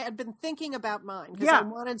brilliant. And I had been thinking about mine because I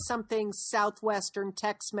wanted something Southwestern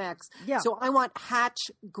Tex-Mex. Yeah. So I want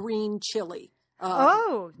Hatch green chili.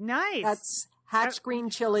 Nice. That's Hatch green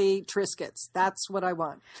chili Triscuits. That's what I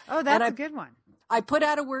want. Oh, that's a good one. I put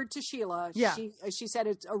out a word to Sheila. Yeah. She said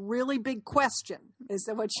it's a really big question, is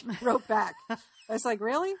what she wrote back. I was like,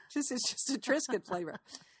 really? It's just a Triscuit flavor.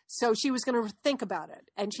 So she was going to think about it,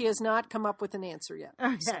 and she has not come up with an answer yet.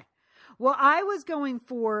 Okay. So. Well, I was going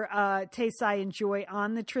for tastes I enjoy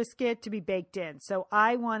on the Triscuit to be baked in. So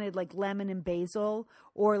I wanted like lemon and basil,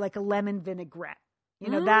 or like a lemon vinaigrette.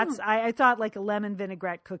 I thought like a lemon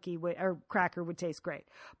vinaigrette cookie or cracker would taste great.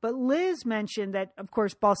 But Liz mentioned that, of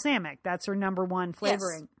course, balsamic, that's her number one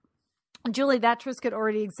flavoring. Yes. Julie, that Triscuit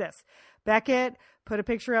already exists. Beckett put a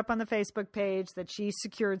picture up on the Facebook page that she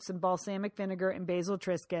secured some balsamic vinegar and basil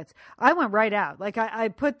Triscuits. I went right out. Like I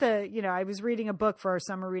put I was reading a book for our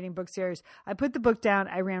summer reading book series. I put the book down.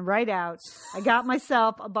 I ran right out. I got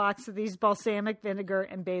myself a box of these balsamic vinegar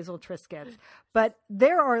and basil Triscuits. But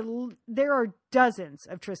there are dozens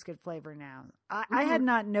of Triscuit flavor now. I had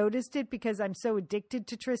not noticed it because I'm so addicted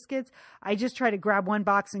to Triscuits. I just try to grab one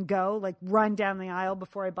box and go, like run down the aisle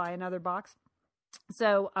before I buy another box.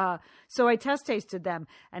 So I test tasted them,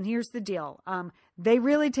 and here's the deal. They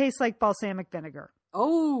really taste like balsamic vinegar.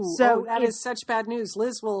 That is such bad news.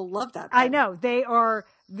 Liz will love that. I know. They are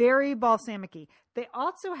very balsamic-y. They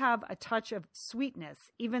also have a touch of sweetness,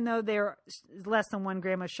 even though they're less than 1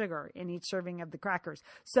 gram of sugar in each serving of the crackers.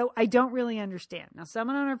 So I don't really understand. Now,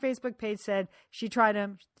 someone on our Facebook page said she tried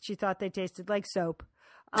them. She thought they tasted like soap,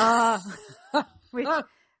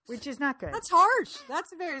 which is not good. That's harsh.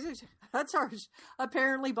 That's harsh.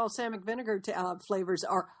 Apparently, balsamic vinegar flavors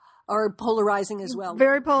are polarizing as well.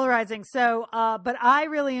 Very polarizing. So, but I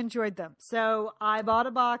really enjoyed them. So I bought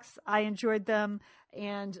a box. I enjoyed them.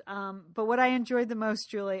 And, but what I enjoyed the most,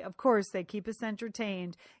 Julie, of course, they keep us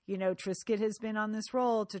entertained. Triscuit has been on this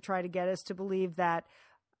roll to try to get us to believe that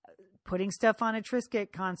putting stuff on a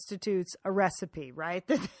Triscuit constitutes a recipe, right?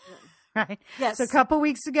 Right. Yes. So a couple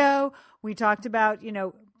weeks ago, we talked about,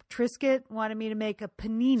 Triscuit wanted me to make a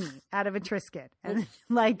panini out of a Triscuit. And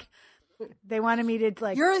They wanted me to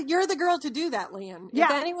like. You're the girl to do that, Leanne. Yeah.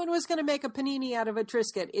 If anyone was going to make a panini out of a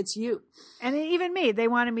Triscuit, it's you. And even me, they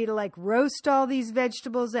wanted me to like roast all these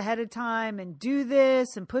vegetables ahead of time and do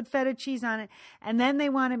this and put feta cheese on it. And then they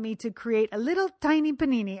wanted me to create a little tiny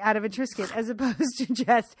panini out of a Triscuit as opposed to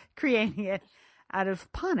just creating it out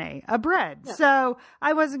of pane, a bread. Yeah. So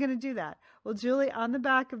I wasn't going to do that. Well, Julie, on the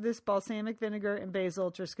back of this balsamic vinegar and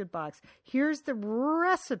basil Triscuit box, here's the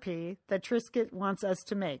recipe that Triscuit wants us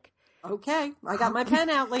to make. Okay, I got my pen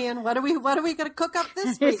out, Leanne. What are we going to cook up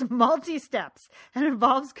this week? It's multi-steps and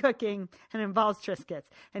involves cooking and involves Triscuits.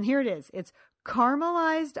 And here it is. It's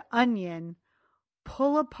caramelized onion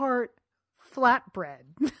pull-apart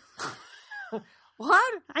flatbread.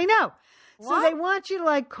 What? I know. What? So they want you to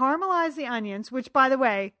like caramelize the onions, which, by the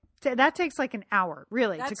way, that takes like an hour,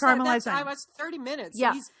 really, to caramelize onions. I was 30 minutes.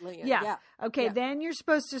 Yeah. Easily. Yeah. Okay. Yeah. Then you're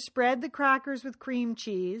supposed to spread the crackers with cream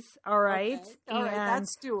cheese. All right. Okay. All right.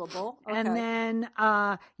 That's doable. Okay. And then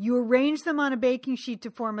you arrange them on a baking sheet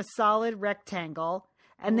to form a solid rectangle.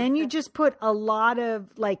 And then you just put a lot of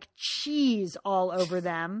like cheese all over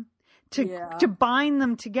them to bind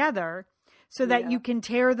them together so that you can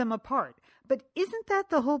tear them apart. But isn't that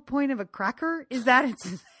the whole point of a cracker? Is that it's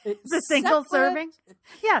a single serving?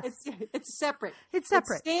 Yes. It's separate. It's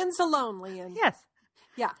separate. It stands alone, Leanne. Yes.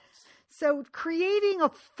 Yeah. So creating a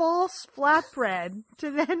false flatbread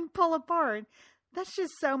to then pull apart, that's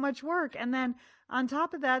just so much work. And then on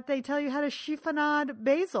top of that, they tell you how to chiffonade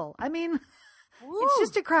basil. I mean, it's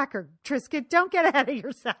just a cracker, Triscuit. Don't get ahead of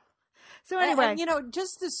yourself. So anyway, and,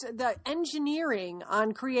 just the engineering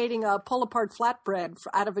on creating a pull-apart flatbread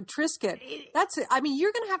out of a Triscuit.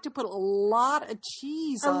 You're going to have to put a lot of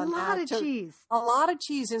cheese on that. A lot of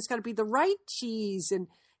cheese, and it's got to be the right cheese, and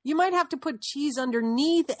you might have to put cheese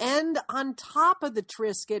underneath and on top of the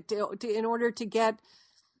Triscuit in order to get.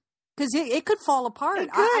 Because it could fall apart.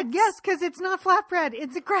 It could, yes, because it's not flatbread.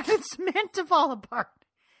 It's a cracker. It's meant to fall apart.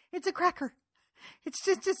 It's a cracker. It's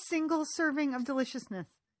just a single serving of deliciousness.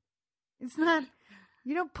 It's not,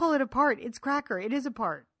 you don't pull it apart. It's cracker. It is a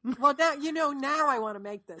part. Well, now I want to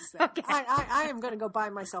make this thing. Okay. I am going to go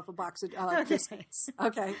buy myself a box of Triscuits.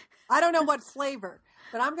 Okay. I don't know what flavor,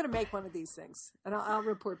 but I'm going to make one of these things, and I'll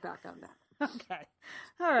report back on that. Okay.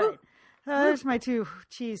 All right. There's my two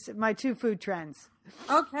food trends.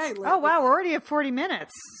 Okay. Oh, wow. We're already at 40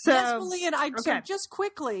 minutes. So, yes, Leanne, so just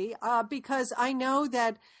quickly, because I know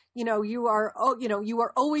that, you are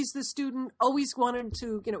always the student, always wanted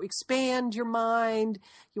to, expand your mind.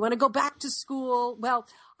 You want to go back to school. Well,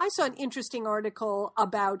 I saw an interesting article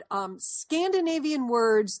about Scandinavian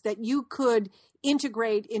words that you could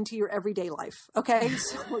integrate into your everyday life. Okay.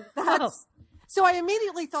 So I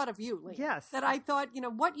immediately thought of you, Lee. Yes. That I thought,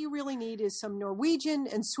 what you really need is some Norwegian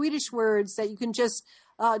and Swedish words that you can just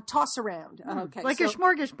toss around. Okay. Like your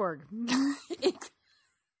smorgasbord.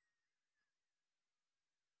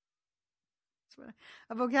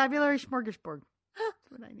 A vocabulary smorgasbord. That's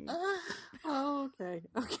what I need.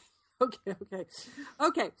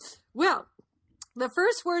 Okay. Well, the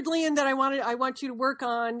first word, Leanne, that I want you to work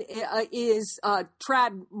on is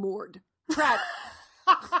tradmord. Trad.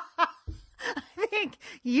 I think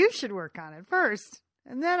you should work on it first,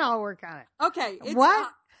 and then I'll work on it. Okay.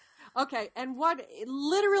 What? Okay, and what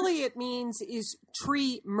literally it means is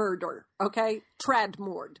tree murder. Okay,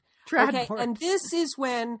 tradmord. Okay, and this is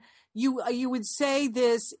when you would say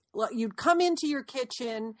this. You'd come into your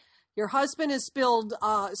kitchen. Your husband has spilled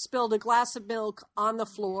a glass of milk on the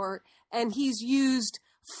floor, and he's used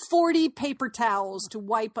 40 paper towels to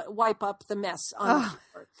wipe up the mess on the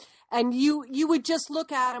floor. And you would just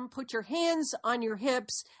look at him, put your hands on your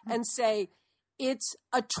hips, and say, "It's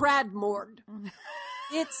a tradmord.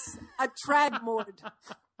 It's a tradmord."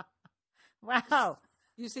 Wow.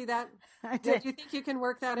 You see that? I did. Do you think you can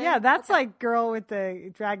work that in? Yeah, that's like girl with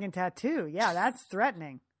the dragon tattoo. Yeah, that's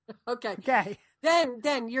threatening. Okay.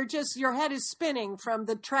 Then your head is spinning from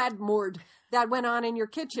the tradmord that went on in your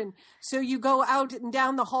kitchen. So you go out and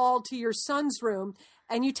down the hall to your son's room,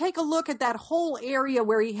 and you take a look at that whole area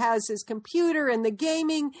where he has his computer and the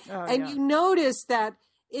gaming, you notice that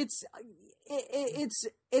it's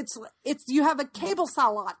you have a cable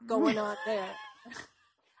salad going on there.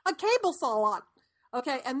 A cable salad.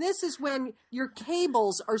 Okay, and this is when your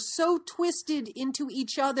cables are so twisted into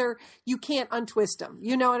each other you can't untwist them.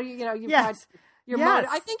 You've got your motor.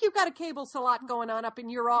 I think you've got a cable salad going on up in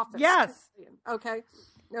your office. Yes. Okay.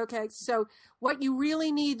 So what you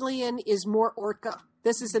really need, Leanne, is more orca.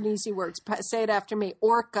 This is an easy word. Say it after me.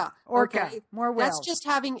 Orca. Okay? More whales. That's just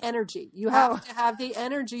having energy. You have to have the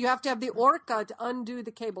energy. You have to have the orca to undo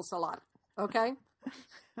the cable salad. Okay?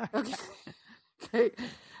 Okay.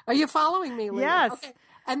 Are you following me, Leanne? Yes. Okay.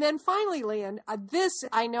 And then finally, Leanne, this,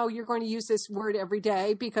 I know you're going to use this word every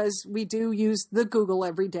day because we do use the Google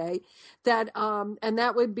every day. And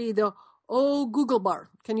that would be the Google bar.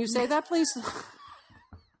 Can you say that, please?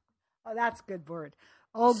 Oh, that's a good word.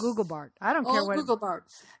 Google bar. I don't care what. Google bar.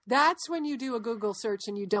 That's when you do a Google search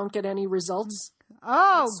and you don't get any results.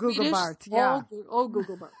 Google bar. Yeah.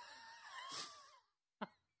 Google bar.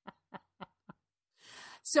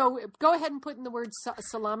 So go ahead and put in the word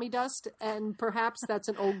salami dust, and perhaps that's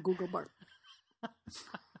an old Google bar.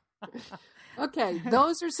 Okay,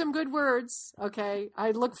 those are some good words. Okay,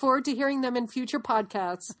 I look forward to hearing them in future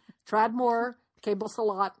podcasts. Tradmore, Cable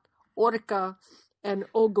Salat, Orca, and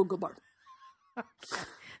old Google bar.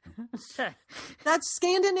 Okay. That's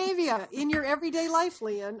Scandinavia in your everyday life,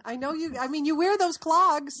 Leanne. I know you. I mean, you wear those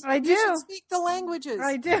clogs. I do. You should speak the languages.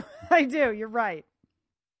 I do. You're right.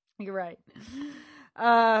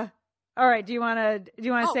 All right. Do you want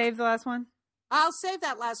to save the last one? I'll save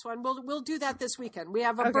that last one. We'll do that this weekend. We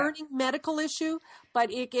have a burning medical issue, but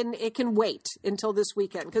it can wait until this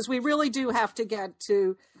weekend because we really do have to get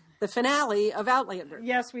to the finale of Outlander.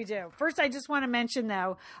 Yes, we do. First, I just want to mention,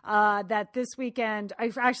 though, that this weekend,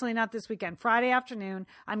 actually not this weekend, Friday afternoon,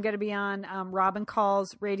 I'm going to be on Robin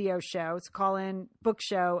Call's radio show. It's a call-in book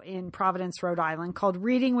show in Providence, Rhode Island called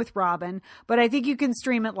Reading with Robin, but I think you can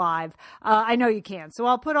stream it live. I know you can. So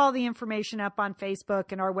I'll put all the information up on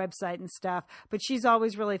Facebook and our website and stuff, but she's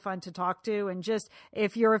always really fun to talk to. And just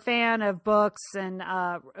if you're a fan of books, and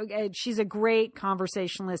she's a great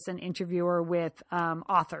conversationalist and interviewer with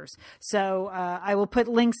authors. So I will put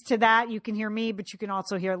links to that. You can hear me, but you can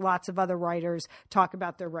also hear lots of other writers talk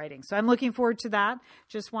about their writing. So I'm looking forward to that.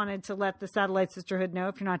 Just wanted to let the Satellite Sisterhood know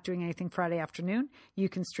if you're not doing anything Friday afternoon, you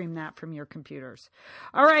can stream that from your computers.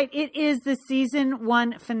 All right. It is the season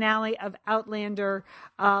 1 finale of Outlander.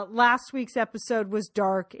 Last week's episode was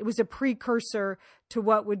dark. It was a precursor to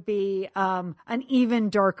what would be an even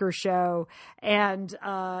darker show. And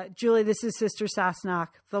Julie, this is Sister Sassenach,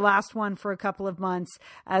 the last one for a couple of months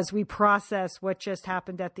as we process what just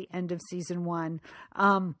happened at the end of season 1.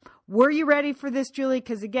 Were you ready for this, Julie?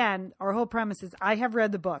 Because again, our whole premise is I have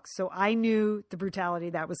read the book, so I knew the brutality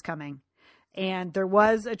that was coming. And there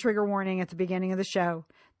was a trigger warning at the beginning of the show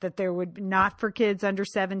that there would be not for kids under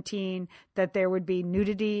 17, that there would be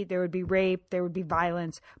nudity, there would be rape, there would be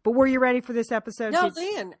violence. But were you ready for this episode? No,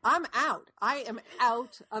 Leanne, I'm out. I am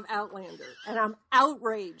out of Outlander, and I'm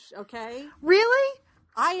outraged, okay? Really?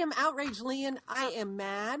 I am outraged, Leanne. I am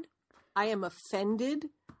mad. I am offended.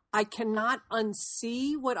 I cannot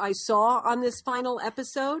unsee what I saw on this final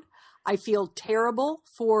episode. I feel terrible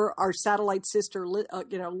for our Satellite Sister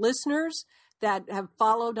listeners that have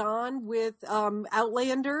followed on with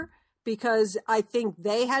Outlander, because I think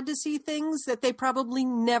they had to see things that they probably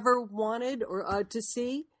never wanted or to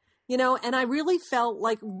see, and I really felt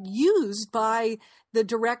like used by the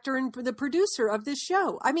director and the producer of this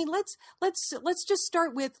show. I mean, let's just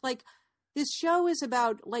start with this show is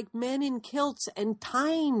about men in kilts and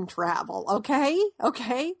time travel. Okay.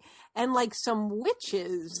 And some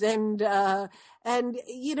witches and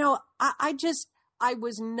I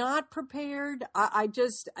was not prepared.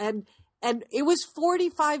 And it was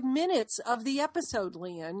 45 minutes of the episode,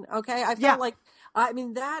 Leanne. Okay. I felt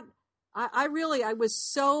I was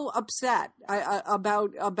so upset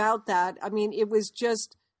about that. I mean, it was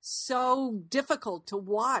just so difficult to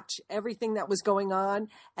watch everything that was going on.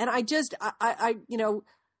 And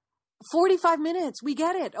 45 minutes, we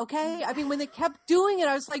get it. Okay. I mean, when they kept doing it,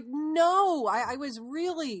 I was like, no, I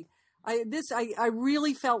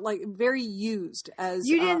really felt like very used as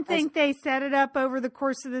you didn't think they set it up over the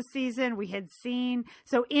course of the season. We had seen.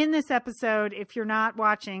 So in this episode, if you're not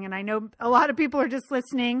watching, and I know a lot of people are just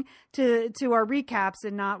listening to our recaps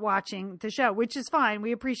and not watching the show, which is fine.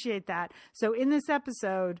 We appreciate that. So in this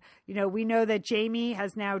episode, we know that Jamie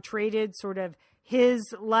has now traded sort of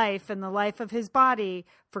his life and the life of his body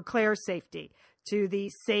for Claire's safety to the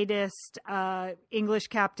sadist English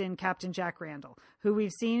Captain Jack Randall, who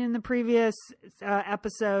we've seen in the previous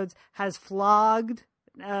episodes has flogged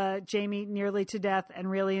Jamie nearly to death and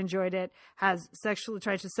really enjoyed it, has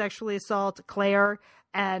tried to sexually assault Claire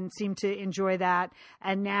and seemed to enjoy that.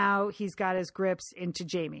 And now he's got his grips into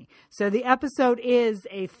Jamie. So the episode is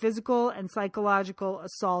a physical and psychological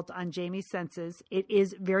assault on Jamie's senses. It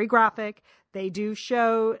is very graphic. They do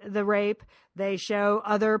show the rape. They show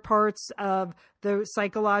other parts of the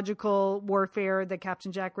psychological warfare that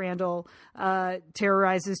Captain Jack Randall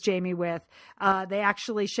terrorizes Jamie with. They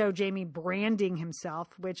actually show Jamie branding himself,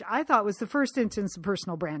 which I thought was the first instance of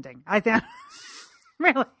personal branding. I thought,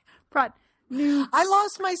 really, I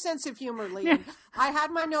lost my sense of humor, Lee. I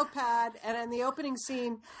had my notepad, and in the opening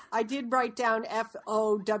scene, I did write down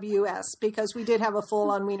FOWS because we did have a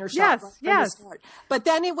full-on wiener shot from the start. But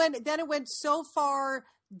then it went so far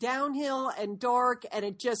downhill and dark, and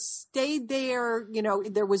it just stayed there.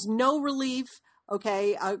 There was no relief.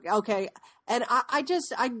 Okay. And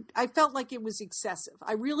I felt like it was excessive.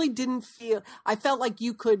 I really didn't I felt like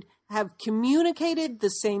you could have communicated the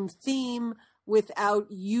same theme without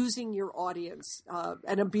using your audience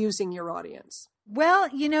and abusing your audience. Well,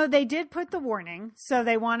 they did put the warning, so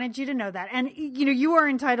they wanted you to know that. And, you are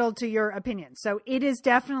entitled to your opinion. So it is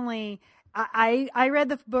definitely... I read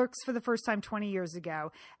the books for the first time 20 years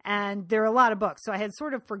ago, and there are a lot of books. So I had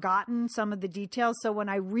sort of forgotten some of the details. So when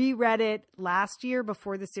I reread it last year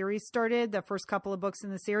before the series started, the first couple of books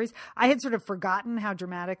in the series, I had sort of forgotten how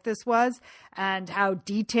dramatic this was and how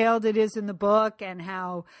detailed it is in the book, and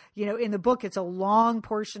how, in the book, it's a long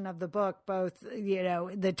portion of the book, both,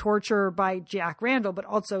 the torture by Jack Randall, but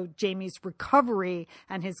also Jamie's recovery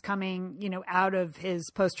and his coming, out of his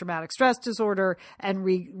post-traumatic stress disorder and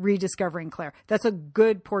rediscovering Claire. That's a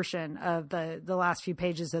good portion of the last few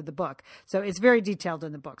pages of the book. So it's very detailed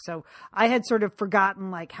in the book. So I had sort of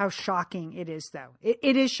forgotten how shocking it is, though.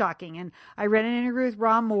 It is shocking. And I read an interview with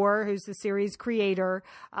Ron Moore, who's the series creator,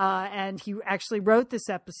 and he actually wrote this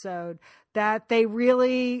episode, that they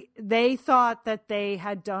thought that they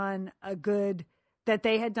had done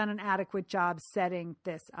an adequate job setting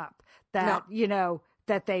this up. That,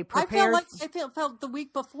 that they prepared. I felt the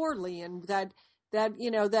week before, Leon, that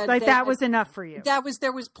was enough for you.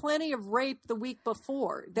 There was plenty of rape the week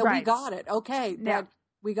before that we got it. Okay.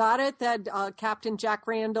 We got it that Captain Jack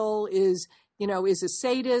Randall is a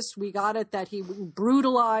sadist. We got it that he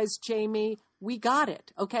brutalized Jamie. We got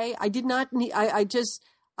it. Okay. I did not need, I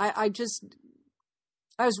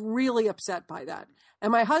was really upset by that.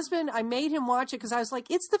 And my husband, I made him watch it because I was like,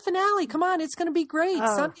 it's the finale. Come on. It's going to be great.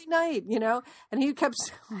 Sunday night, and he kept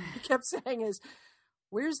saying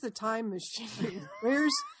where's the time machine?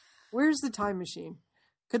 Where's the time machine?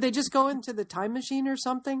 Could they just go into the time machine or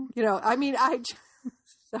something? That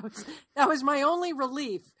was my only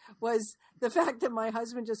relief, was the fact that my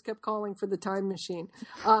husband just kept calling for the time machine.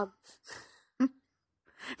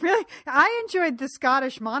 Really? I enjoyed the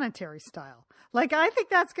Scottish monetary style. I think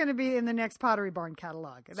that's going to be in the next Pottery Barn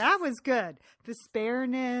catalog. That was good. The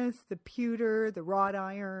spareness, the pewter, the wrought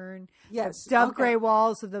iron, the dove gray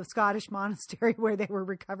walls of the Scottish monastery where they were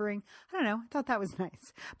recovering. I don't know. I thought that was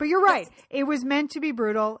nice. But you're right. Yes. It was meant to be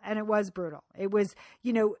brutal, and it was brutal. It was,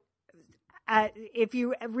 if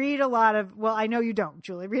you read a lot of, well, I know you don't,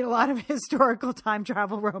 Julie, read a lot of historical time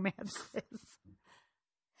travel romances.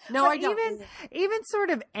 No, I don't. Even sort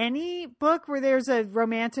of any book where there's a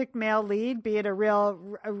romantic male lead, be it a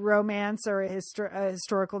real romance or a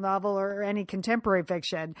historical novel or any contemporary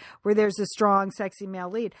fiction where there's a strong, sexy male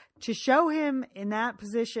lead, to show him in that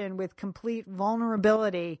position with complete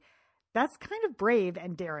vulnerability, that's kind of brave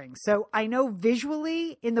and daring. So I know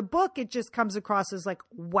visually in the book, it just comes across as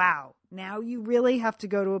wow, now you really have to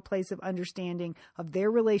go to a place of understanding of their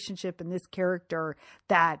relationship and this character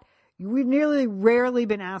that we've nearly rarely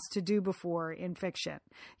been asked to do before in fiction,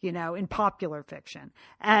 in popular fiction.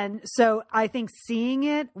 And so I think seeing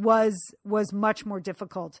it was much more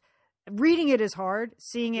difficult. Reading it is hard.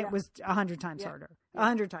 Seeing it was 100 times harder.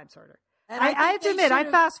 100 times harder. And I have to admit, I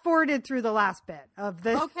fast forwarded through the last bit of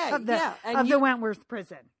the the Wentworth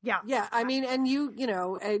prison. Yeah. Yeah. I mean, and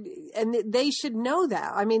and they should know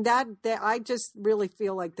that. I mean, that I just really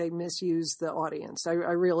feel like they misused the audience. I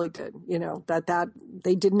really did, that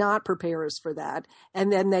they did not prepare us for that. And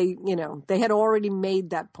then they had already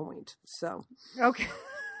made that point. So, okay.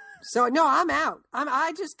 So no, I'm out.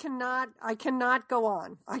 I cannot go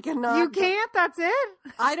on. I cannot. You can't? That's it?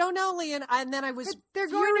 I don't know, Leon. And then I was They're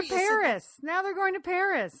going to Paris. Now they're going to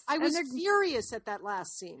Paris. I was furious at that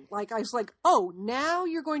last scene. I was like, oh, now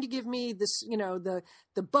you're going to give me this, the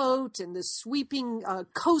boat and the sweeping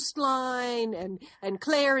coastline and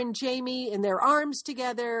Claire and Jamie in their arms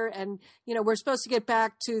together. And, we're supposed to get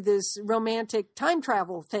back to this romantic time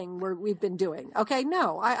travel thing where we've been doing. Okay.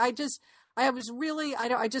 No, I just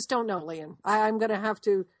don't know, Leon. I'm going to have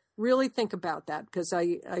to really think about that because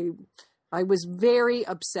I was very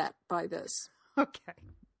upset by this. Okay.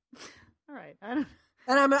 All right. And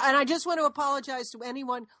I just want to apologize to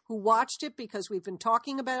anyone who watched it because we've been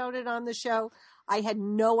talking about it on the show. I had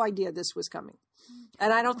no idea this was coming.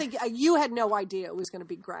 And I don't think you had no idea it was going to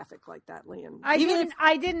be graphic like that, Leon. I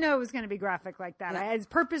didn't know it was going to be graphic like that. Yeah. I had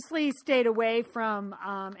purposely stayed away from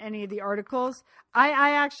any of the articles.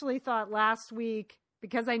 I actually thought last week,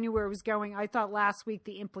 because I knew where it was going, I thought last week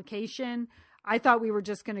the implication I thought we were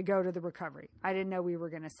just going to go to the recovery. I didn't know we were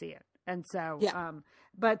going to see it. And so,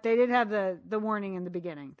 but they did have the warning in the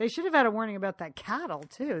beginning. They should have had a warning about that cattle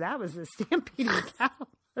too. That was the stampeding cattle.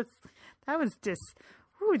 That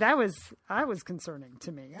was concerning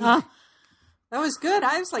to me. That was good.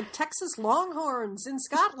 I was like, Texas Longhorns in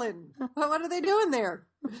Scotland. What are they doing there?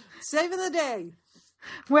 Saving the day.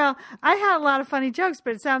 Well, I had a lot of funny jokes,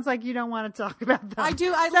 but it sounds like you don't want to talk about them. I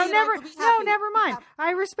do. Never mind.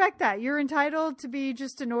 I respect that. You're entitled to be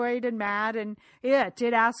just annoyed and mad. And it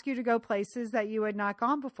did ask you to go places that you had not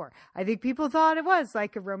gone before. I think people thought it was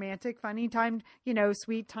like a romantic, funny time,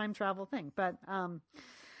 sweet time travel thing. But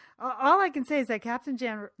all I can say is that Captain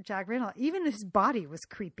Jack Randall, even his body was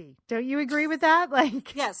creepy. Don't you agree with that?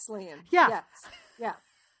 Like, yes, Lian. Yeah. Yes. Yeah.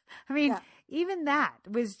 I mean, even that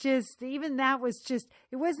was just,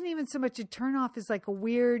 it wasn't even so much a turnoff as like a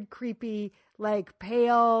weird, creepy, like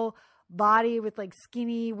pale body with like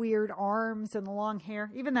skinny, weird arms and the long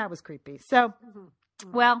hair. Even that was creepy. So,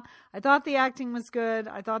 well, I thought the acting was good.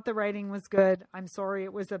 I thought the writing was good. I'm sorry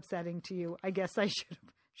it was upsetting to you. I guess I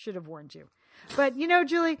should have warned you. But,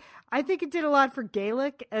 Julie, I think it did a lot for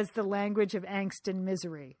Gaelic as the language of angst and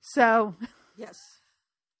misery. So, yes.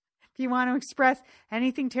 If you want to express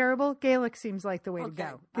anything terrible, Gaelic seems like the way to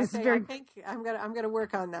go. I think I'm gonna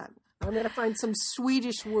work on that. I'm gonna find some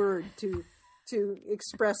Swedish word to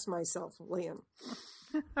express myself, Lian.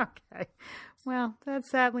 Okay. Well, that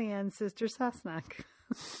sadly ends Sister Sasnak.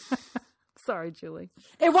 Sorry, Julie.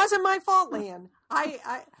 It wasn't my fault, Lian.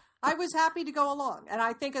 I was happy to go along, and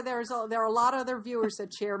I think there are a lot of other viewers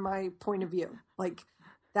that share my point of view, like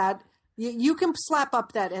that. You can slap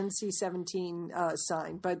up that NC-17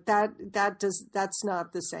 sign, but that's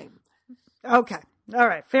not the same. Okay. All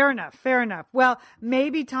right. Fair enough. Well,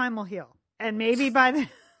 maybe time will heal. And maybe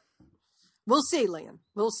we'll see, Lian.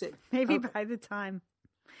 We'll see. Maybe by the time.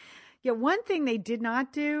 Yeah. One thing they did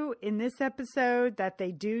not do in this episode that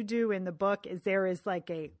they do in the book is there is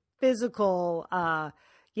like a physical,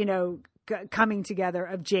 coming together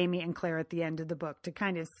of Jamie and Claire at the end of the book to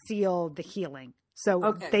kind of seal the healing.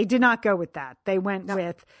 So they did not go with that. They went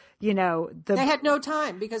with, they had no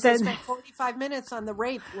time because they spent 45 minutes on the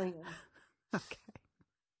rape, Lian. Okay.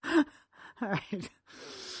 All right.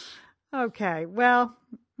 Okay. Well,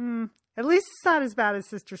 at least it's not as bad as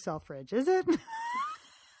Sister Selfridge, is it?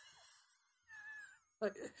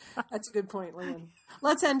 That's a good point, Lian.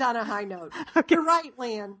 Let's end on a high note. Okay. You're right,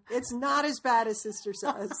 Lian. It's not as bad as Sister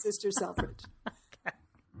Selfridge.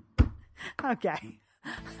 Okay.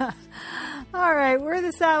 All right, we're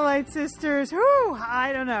the Satellite Sisters. Whew,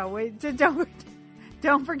 I don't know. Wait,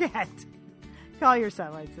 don't forget. Call your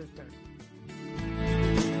Satellite Sister.